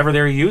whatever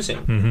they're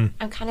using.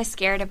 I'm kind of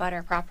scared about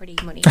our property,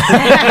 Monique.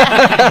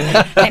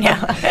 I know.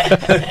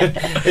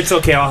 It's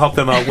okay. I'll help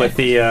them out with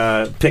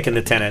the picking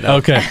the tenant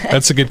up. Okay,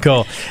 that's a good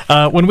call.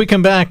 When we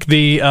come back,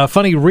 the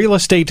funny real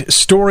estate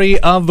story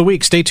of the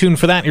week. Stay tuned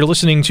for that. You're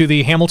listening to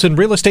the Hamilton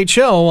Real Estate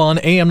Show on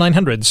AM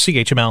 900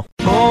 CHML.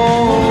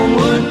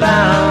 Homeward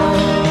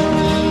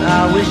bound,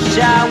 I wish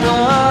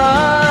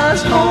I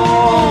was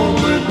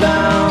homeward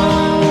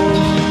bound.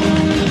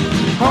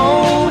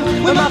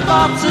 Home, where my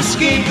thoughts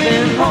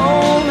escaping,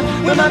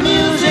 home, where my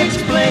music's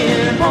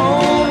playing,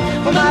 home,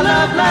 where my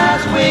love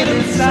lies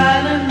waiting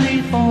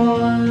silently for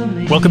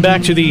me. Welcome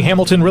back to the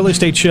Hamilton Real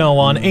Estate Show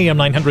on AM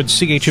 900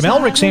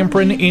 CHML. Rick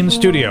Zamperin in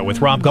studio with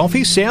Rob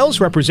Golfi,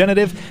 sales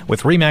representative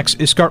with Remax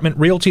Escarpment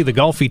Realty, the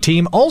Golfi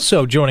team.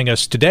 Also joining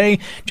us today,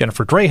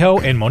 Jennifer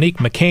Drejo and Monique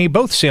McKay,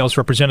 both sales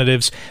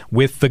representatives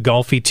with the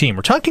Golfi team.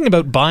 We're talking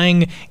about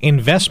buying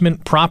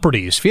investment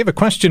properties. If you have a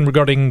question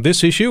regarding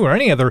this issue or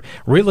any other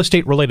real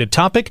estate-related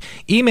topic,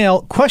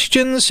 email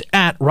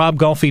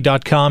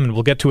questions@robgolfi.com, and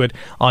we'll get to it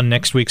on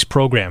next week's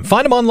program.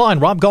 Find them online,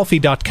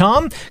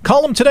 robgolfi.com.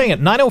 Call them today at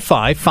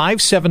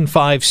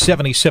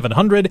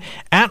 905-575-7700,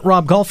 at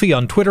Rob Golfi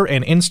on Twitter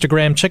and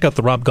Instagram. Check out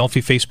the Rob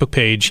Golfi Facebook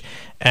page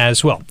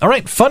as well. All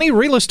right, funny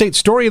real estate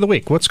story of the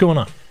week. What's going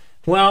on?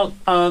 Well,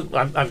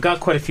 I've got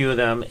quite a few of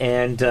them,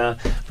 and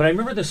but I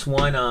remember this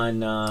one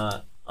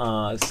on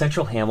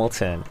Central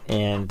Hamilton,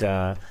 and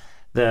the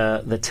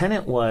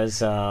tenant was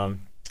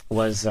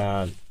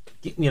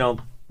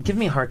giving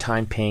me a hard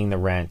time paying the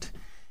rent,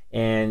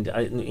 and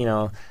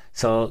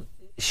so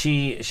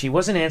she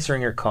wasn't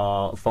answering her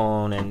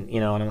phone, and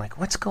and I'm like,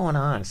 what's going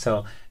on?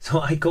 So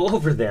I go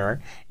over there,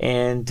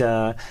 and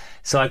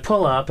so I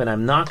pull up and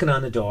I'm knocking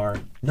on the door,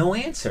 no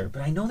answer,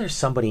 but I know there's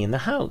somebody in the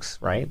house,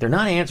 right? They're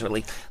not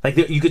answering, like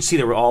you could see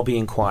they were all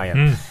being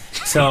quiet.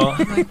 So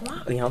I'm like,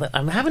 wow,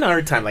 I'm having a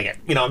hard time,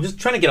 I'm just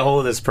trying to get a hold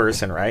of this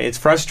person, right? It's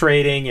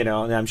frustrating, and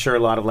I'm sure a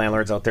lot of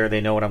landlords out there,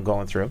 they know what I'm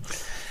going through.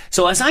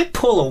 So as I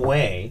pull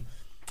away,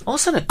 all of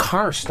a sudden a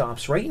car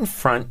stops right in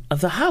front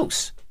of the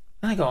house,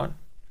 and I go,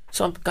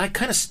 so I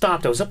kind of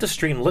stopped. I was up the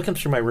street and looking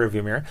through my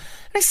rearview mirror, and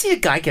I see a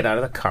guy get out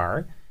of the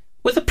car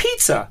with a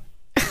pizza.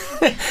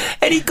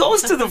 And he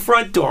goes to the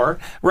front door,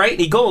 right?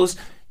 And he goes,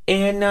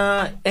 and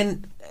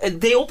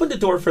they opened the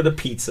door for the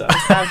pizza.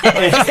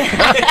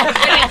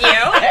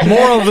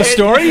 Moral of the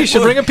story: you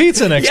should bring a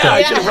pizza next time. Yeah,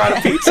 I should have brought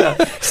a pizza.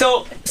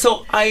 So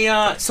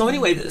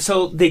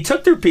they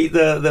took their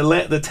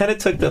the tenant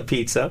took the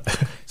pizza.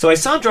 So I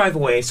saw him drive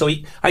away. So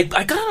I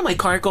got out of my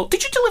car and go,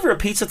 "Did you deliver a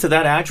pizza to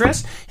that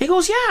address?" He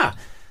goes, "Yeah."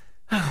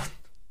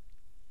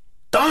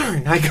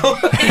 Darn! I go.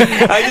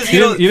 I just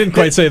you didn't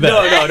quite say that. No,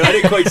 I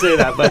didn't quite say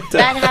that. But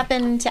that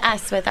happened to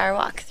us with our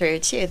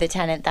walkthrough too. The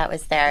tenant that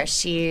was there,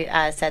 she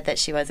said that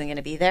she wasn't going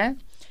to be there.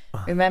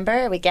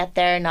 Remember, we get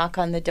there, knock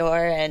on the door,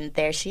 and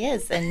there she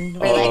is.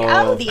 And we're like,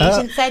 oh, the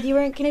agent said you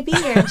weren't going to be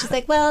here. And she's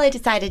like, well, I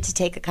decided to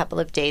take a couple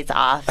of days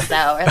off. So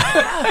we're like,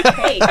 oh,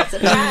 great,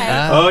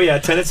 surprise. Oh, yeah,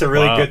 tenants are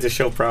really good to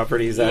show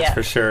properties, that's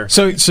for sure.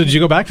 So did you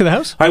go back to the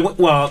house? I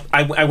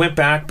went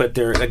back, but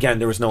there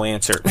was no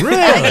answer.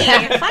 Really?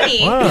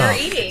 Funny. Wow. You're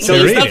eating. So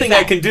there's nothing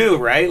I can do,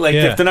 right? Like,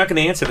 if they're not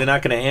going to answer, they're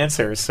not going to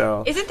answer.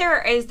 So is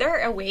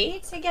there a way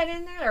to get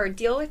in there or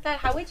deal with that?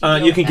 How would you deal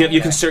you can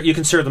with that? you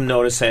can serve them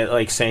notice,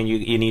 saying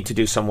you need to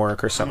do some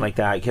work or something like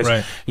that.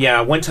 Because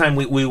one time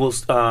we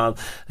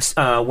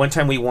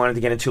wanted to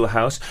get into a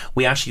house,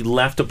 we actually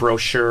left a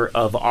brochure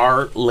of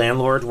our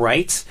landlord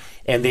rights,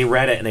 and they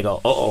read it and they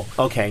go, oh,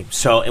 okay.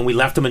 So, and we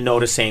left them a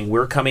notice saying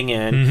we're coming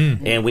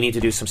in and we need to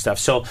do some stuff.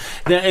 So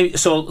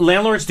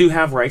landlords do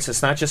have rights.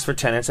 It's not just for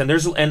tenants. And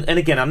and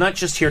again, I'm not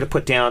just here to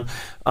put down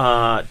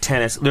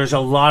tenants. There's a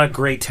lot of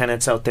great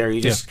tenants out there.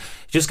 You just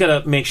got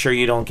to make sure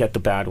you don't get the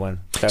bad one.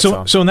 That's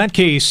all. So in that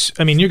case,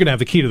 I mean, you're going to have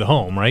the key to the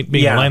home, right?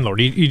 Being a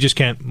landlord, you just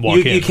can't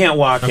walk in. You can't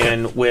walk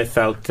in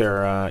without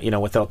their,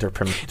 without their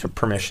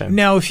permission.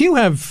 Now, if you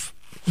have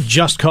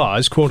just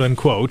cause, quote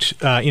unquote,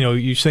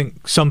 you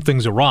think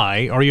something's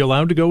awry, are you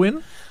allowed to go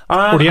in?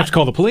 Or do you have to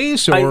call the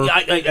police? Or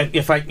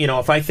if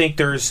I think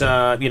there's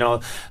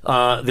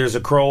there's a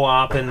grow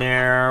op in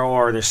there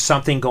or there's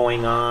something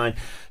going on,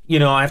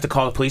 I have to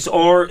call the police.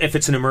 Or if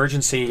it's an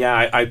emergency,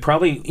 I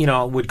probably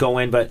would go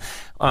in, but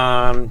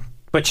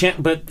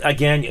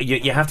again,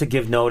 you have to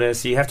give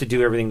notice. You have to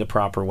do everything the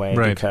proper way,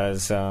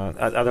 because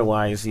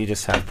otherwise you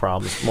just have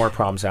more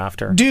problems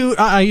after.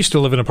 I used to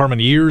live in an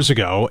apartment years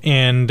ago,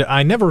 and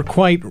I never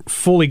quite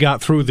fully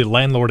got through the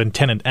Landlord and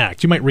Tenant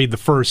Act. You might read the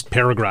first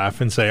paragraph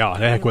and say, "Oh,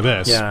 the heck with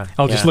this."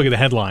 I'll just look at the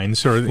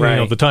headlines or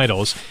the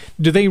titles.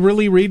 Do they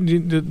really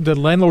read the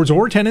landlords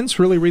or tenants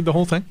really read the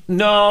whole thing?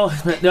 No,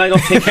 I don't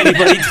think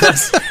anybody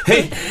does.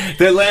 Hey,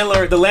 the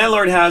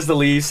landlord has the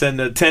lease, and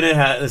the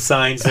tenant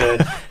signs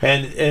it,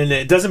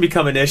 and it doesn't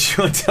become an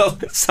issue until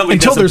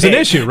there's an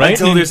issue, right?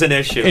 Until there's an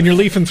issue, and you're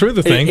leafing through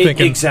the thing,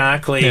 thinking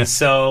exactly. Yeah.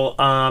 So,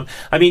 I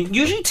mean,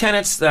 usually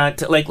tenants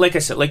that, like I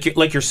said,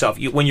 like yourself,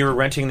 when you were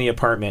renting the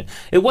apartment,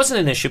 it wasn't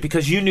an issue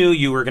because you knew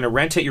you were going to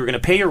rent it, you were going to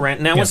pay your rent,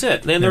 and that was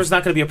it. Then there was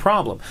not going to be a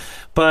problem.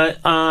 But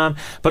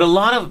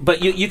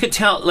you could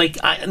tell.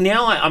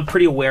 I'm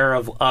pretty aware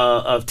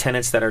of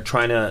tenants that are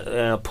trying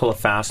to pull a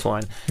fast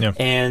one,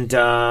 and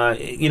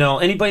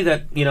anybody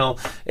that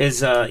is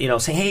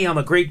saying, hey, I'm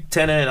a great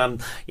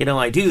tenant,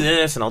 I do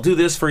this and I'll do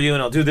this for you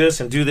and I'll do this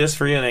and do this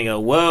for you, and I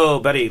go, whoa,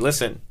 buddy,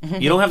 listen,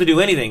 you don't have to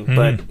do anything,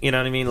 but you know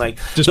what I mean. Like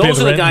just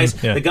those are the guys,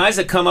 the guys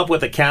that come up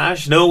with the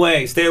cash. No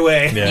way, stay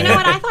away. Yeah. You know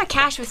what? I thought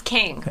cash was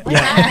king.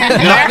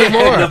 Not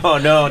anymore.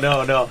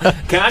 No.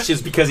 Cash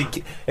is because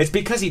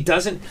he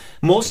doesn't.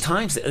 Most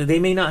times they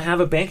may not have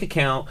a bank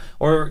account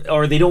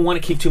or they don't want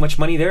to keep too much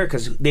money there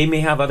because they may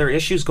have other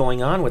issues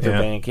going on with their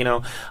bank.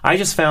 I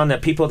just found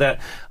that people that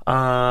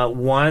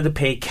wanted to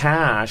pay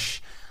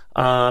cash.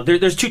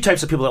 There's two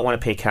types of people that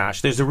want to pay cash.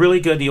 There's the really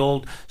good, the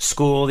old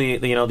school,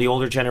 the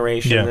older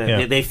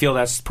generation. They feel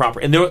that's proper,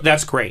 and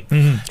that's great.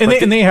 Mm-hmm. And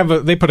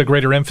they put a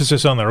greater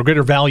emphasis on that, or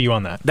greater value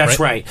on that. That's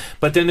right.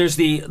 But then there's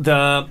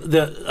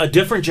a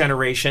different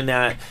generation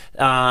that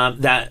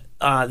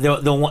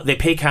they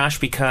pay cash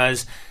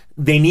because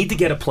they need to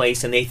get a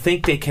place and they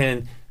think they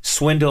can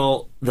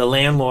swindle the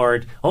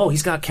landlord. Oh,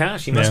 he's got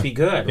cash. He must be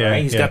good,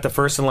 right? He's got the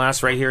first and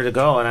last right here to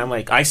go. And I'm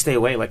like, I stay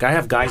away. Like I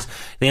have guys,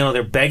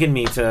 they're begging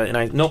me to,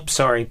 and nope,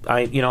 sorry.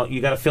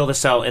 You got to fill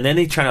this out. And then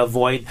they try to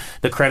avoid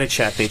the credit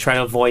check. They try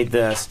to avoid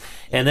this.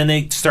 And then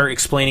they start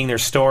explaining their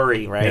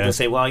story, right? They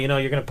say, well, you're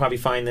going to probably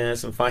find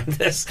this and find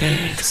this.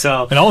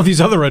 So, and all of these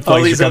other red flags.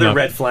 All these other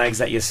red flags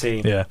that you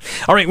see. Yeah.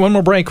 All right, one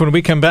more break. When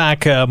we come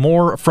back,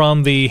 more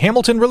from the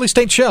Hamilton Real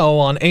Estate Show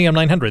on AM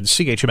 900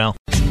 CHML.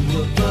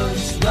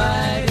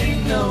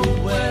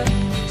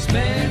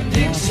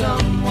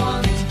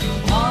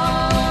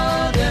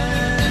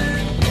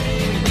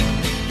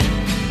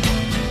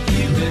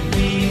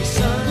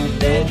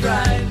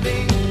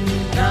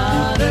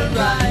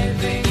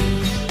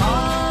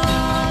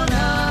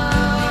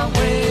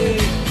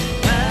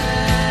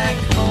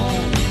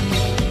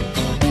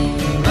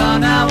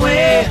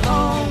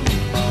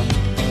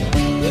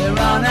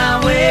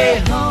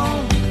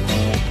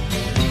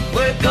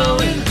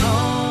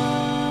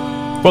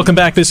 Welcome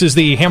back. This is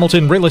the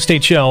Hamilton Real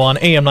Estate Show on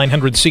AM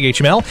 900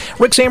 CHML.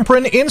 Rick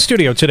Zamperin in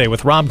studio today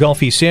with Rob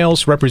Golfi,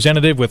 sales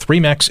representative with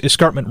Remax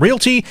Escarpment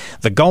Realty,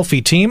 the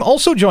Golfi team.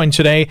 Also joined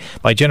today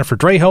by Jennifer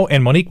Draho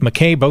and Monique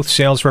McKay, both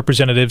sales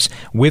representatives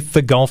with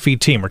the Golfi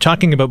team. We're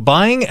talking about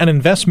buying an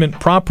investment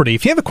property.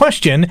 If you have a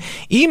question,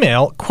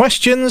 email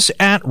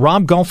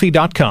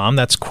questions@robgolfi.com.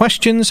 That's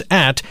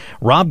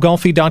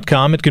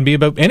questions@robgolfi.com. It can be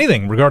about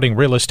anything regarding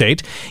real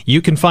estate.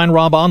 You can find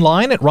Rob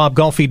online at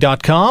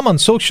robgolfi.com, on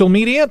social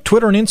media,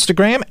 Twitter and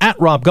Instagram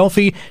 @Rob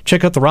Golfi.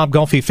 Check out the Rob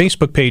Golfi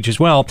Facebook page as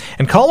well.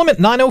 And call him at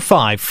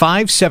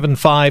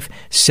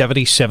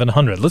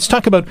 905-575-7700. Let's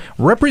talk about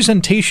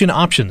representation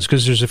options,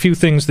 because there's a few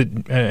things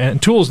and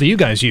tools that you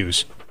guys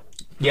use.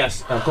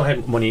 Yes. Go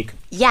ahead, Monique.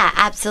 Yeah,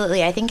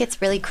 absolutely. I think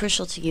it's really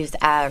crucial to use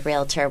a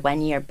realtor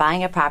when you're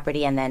buying a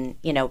property and then,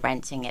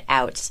 renting it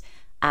out.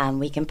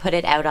 We can put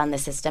it out on the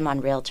system on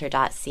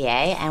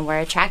realtor.ca, and we're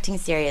attracting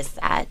serious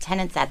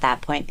tenants at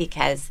that point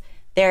because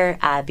they're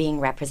being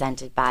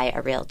represented by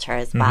a realtor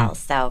as well.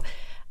 So,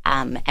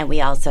 and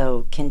we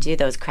also can do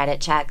those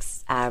credit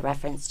checks,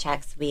 reference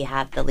checks. We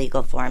have the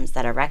legal forms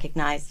that are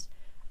recognized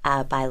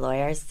by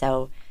lawyers.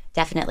 So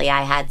definitely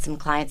I had some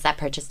clients that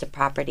purchased a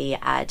property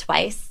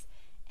twice,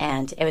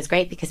 and it was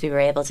great because we were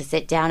able to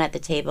sit down at the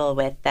table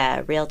with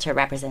the realtor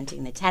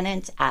representing the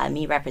tenant,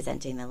 me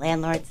representing the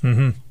landlords,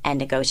 and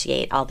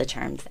negotiate all the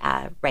terms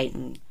right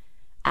in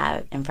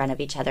in front of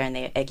each other, and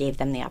it gave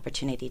them the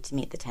opportunity to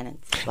meet the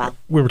tenants as well.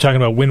 We were talking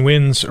about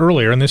win-wins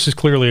earlier, and this is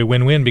clearly a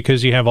win-win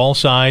because you have all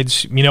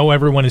sides.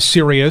 Everyone is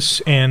serious,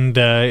 and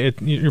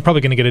you're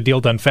probably going to get a deal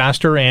done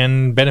faster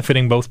and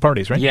benefiting both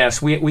parties, right?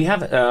 Yes, we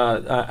have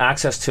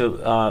access to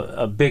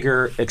a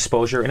bigger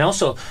exposure, and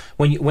also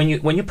when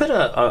you put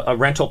a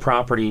rental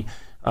property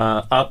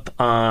up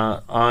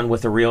on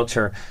with a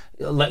realtor,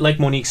 like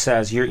Monique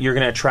says, you're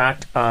going to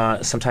attract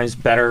sometimes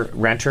better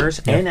renters,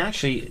 and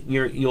actually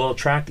you'll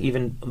attract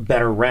even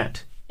better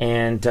rent.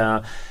 And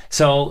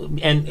so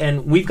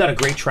we've got a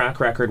great track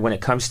record when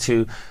it comes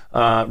to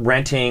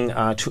renting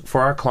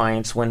for our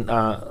clients when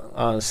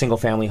single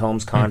family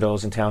homes,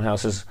 condos, and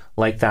townhouses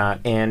like that.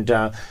 And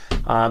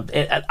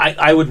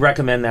I would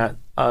recommend that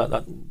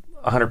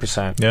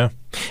 100%. Yeah.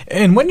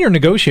 And when you're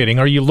negotiating,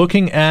 are you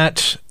looking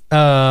at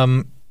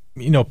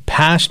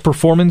past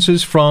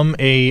performances from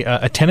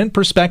a tenant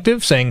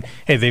perspective, saying,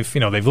 hey,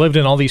 they've lived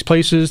in all these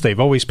places, they've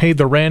always paid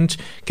the rent,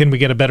 can we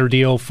get a better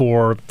deal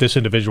for this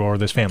individual or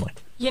this family?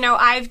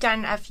 I've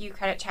done a few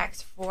credit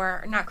checks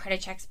not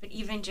credit checks, but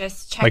even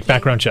just checking. Like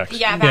background checks.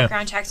 Yeah,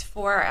 background checks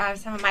for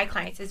some of my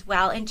clients as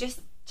well. And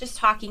just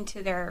talking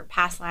to their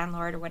past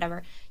landlord or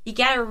whatever, you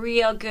get a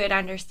real good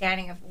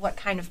understanding of what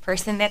kind of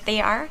person that they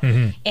are,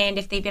 and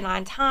if they've been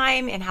on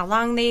time and how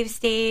long they've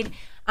stayed,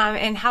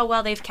 and how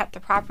well they've kept the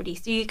property.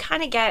 So you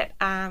kind of get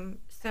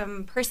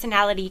some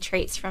personality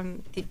traits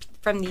from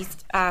these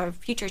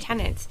future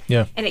tenants.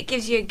 Yeah. And it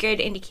gives you a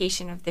good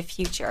indication of the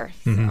future.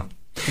 So.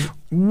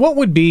 What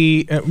would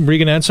be, were you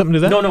going to add something to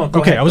that? No, go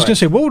okay, ahead, I was going to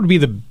say, what would be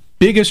the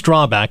biggest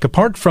drawback,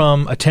 apart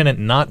from a tenant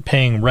not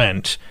paying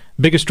rent,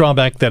 biggest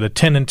drawback that a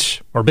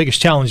tenant, or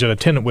biggest challenge that a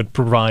tenant would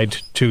provide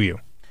to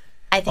you?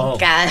 I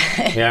think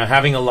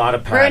having a lot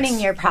of pets. Ruining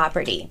your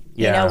property.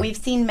 Yeah. We've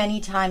seen many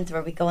times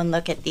where we go and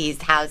look at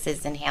these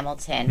houses in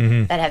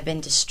Hamilton that have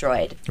been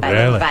destroyed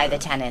by the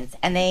tenants,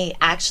 and they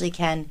actually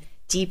can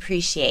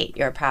depreciate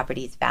your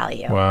property's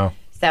value. Wow.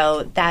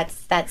 So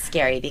that's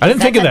scary. I didn't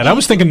think of that. I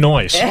was thinking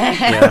noise.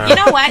 Yeah. You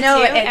know what?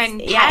 No,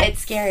 too? It's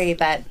scary,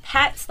 but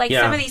pets,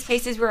 some of these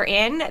places we're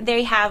in,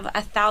 they have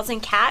 1,000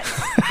 cats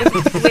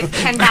with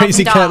 10,000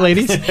 crazy dogs. cat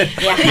ladies.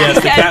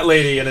 Yes, the cat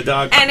lady and a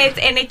dog. And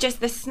it just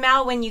the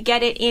smell when you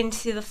get it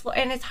into the floor,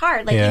 and it's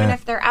hard. Even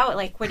if they're out,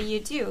 what do you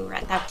do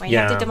at that point? You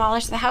have to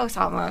demolish the house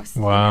almost.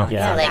 Wow. So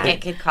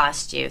it could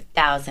cost you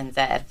thousands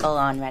a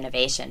full-on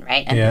renovation,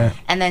 right?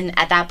 And then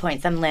at that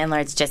point, some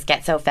landlords just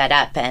get so fed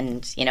up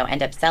and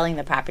end up selling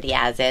the property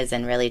as is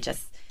and really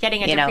just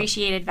getting a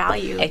depreciated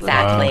value.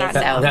 Exactly.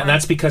 Wow.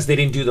 That's because they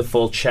didn't do the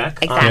full check.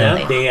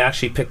 Exactly. They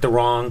actually picked the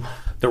wrong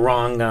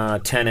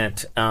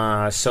tenant.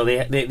 So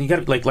you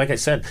got, like I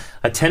said,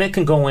 a tenant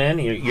can go in.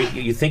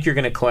 You think you're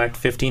going to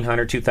collect $1,500,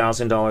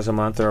 $2,000 a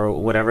month or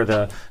whatever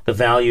the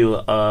value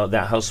of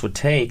that house would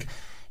take,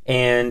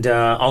 and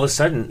all of a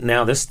sudden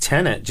now this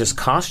tenant just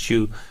costs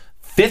you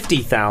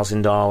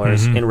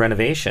 $50,000 in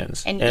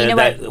renovations, and you know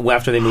what?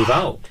 After they move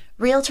out.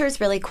 Realtors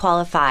really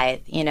qualify,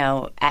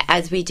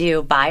 as we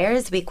do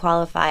buyers, we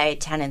qualify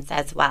tenants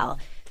as well.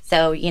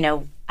 So,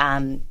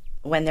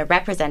 when they're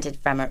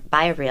represented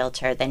by a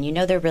realtor, then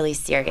they're really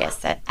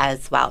serious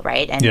as well,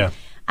 right? And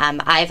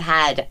I've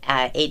had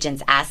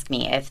agents ask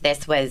me, if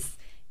this was,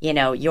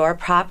 your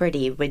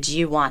property, would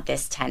you want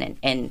this tenant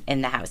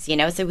in the house?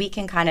 So we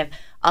can kind of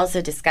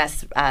also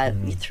discuss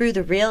through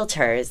the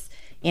realtors,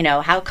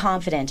 how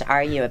confident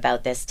are you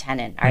about this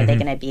tenant? Are they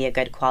going to be a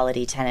good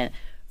quality tenant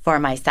for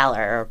my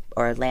seller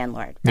or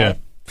landlord? Right? Yeah.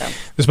 So.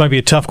 This might be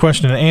a tough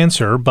question to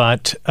answer,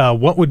 but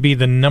what would be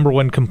the number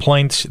one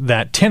complaint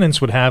that tenants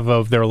would have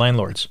of their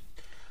landlords?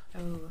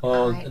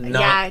 Not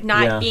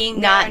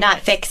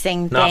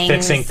fixing things,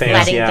 letting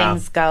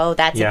things go.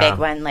 That's a big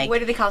one. What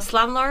do they call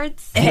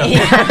slumlords?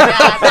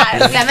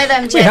 Some of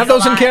them just we have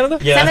those in Canada.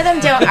 Some of them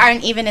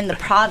aren't even in the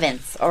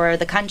province or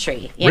the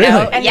country. Really?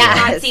 And you've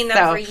not seen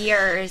them for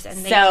years,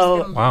 and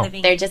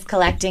they're just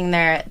collecting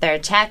their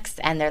checks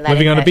and they're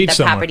letting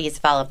the properties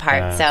fall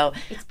apart. So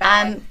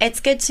it's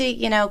good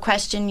to to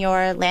question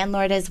your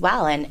landlord as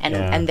well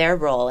and their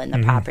role in the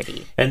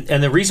property. And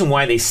the reason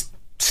why they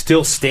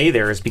still stay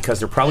there is because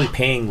they're probably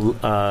paying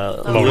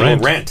low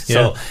rent.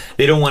 So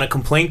they don't want to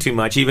complain too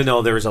much, even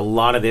though there's a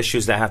lot of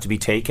issues that have to be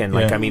taken.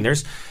 Like, I mean,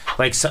 there's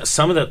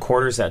some of the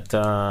quarters that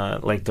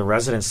the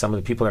residents, some of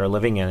the people that are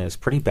living in is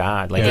pretty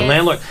bad. Like the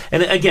landlord,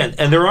 and again,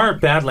 and there are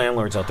bad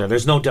landlords out there.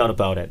 There's no doubt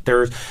about it.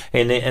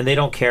 And they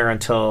don't care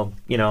until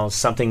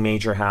something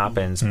major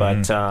happens.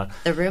 But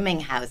the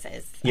rooming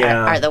houses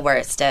are the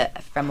worst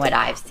from what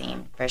I've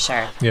seen, for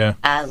sure. Yeah,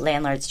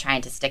 landlords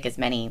trying to stick as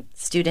many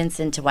students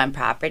into one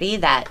property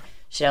that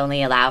should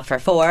only allow for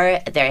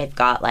 4. They've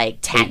got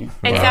 10.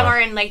 And some are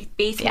in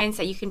basements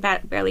that you can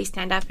barely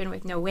stand up in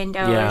with no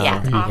windows. Yeah.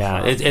 It's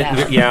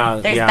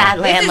awful. There's bad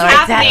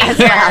landlords as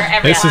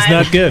well. This is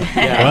not good.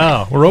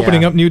 Wow, we're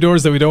opening up new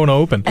doors that we don't want to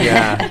open.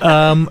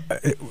 Yeah.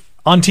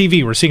 on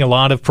TV, we're seeing a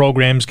lot of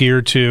programs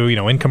geared to,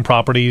 income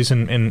properties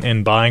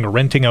and buying or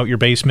renting out your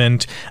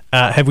basement.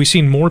 Have we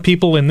seen more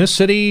people in this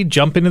city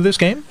jump into this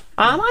game?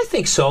 I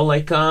think so.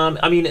 People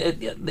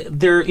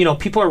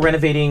are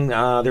renovating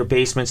their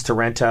basements to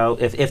rent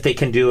out if they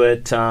can do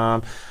it.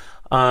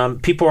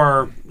 People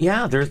are,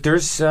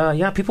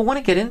 people want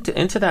to get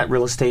into that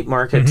real estate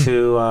market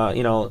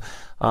to,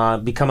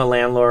 become a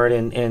landlord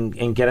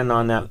and get in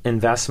on that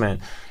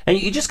investment. And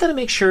you just got to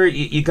make sure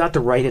you got the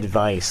right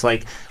advice.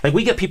 Like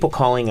we get people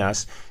calling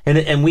us,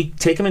 and we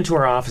take them into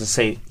our office and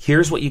say,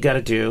 here's what you got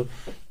to do,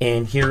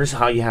 and here's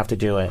how you have to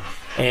do it.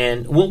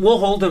 And we'll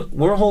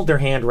hold their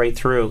hand right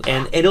through,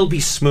 and it'll be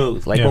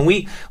smooth. When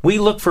we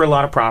look for a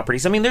lot of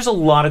properties, I mean, there's a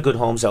lot of good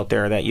homes out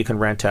there that you can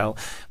rent out,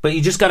 but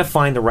you just got to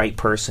find the right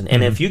person.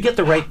 And if you get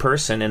the right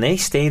person and they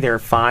stay there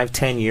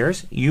 5-10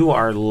 years, you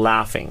are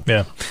laughing.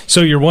 Yeah.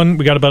 So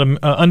we got about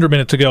under a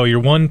minute to go. Your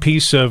one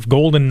piece of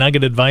golden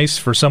nugget advice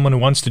for someone who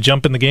wants to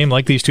jump in the game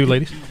like these two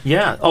ladies?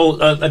 Yeah.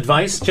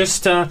 Advice,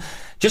 just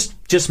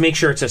make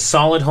sure it's a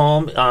solid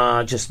home.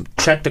 Just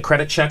check the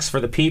credit checks for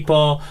the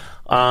people.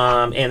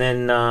 And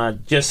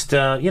then just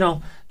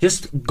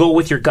go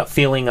with your gut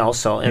feeling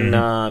also,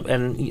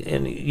 and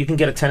you can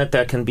get a tenant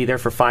that can be there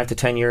for 5 to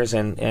 10 years,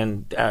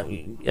 and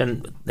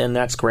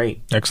that's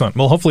great. Excellent.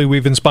 Well, hopefully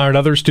we've inspired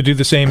others to do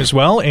the same as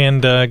well.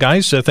 And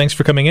guys, thanks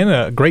for coming in.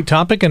 A great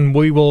topic, and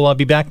we will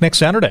be back next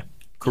Saturday.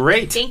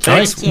 Great. Thank you.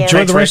 Thank you.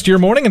 Enjoy the rest of your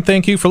morning, and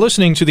thank you for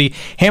listening to the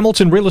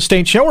Hamilton Real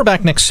Estate Show. We're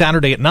back next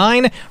Saturday at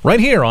 9, right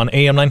here on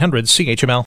AM 900 CHML.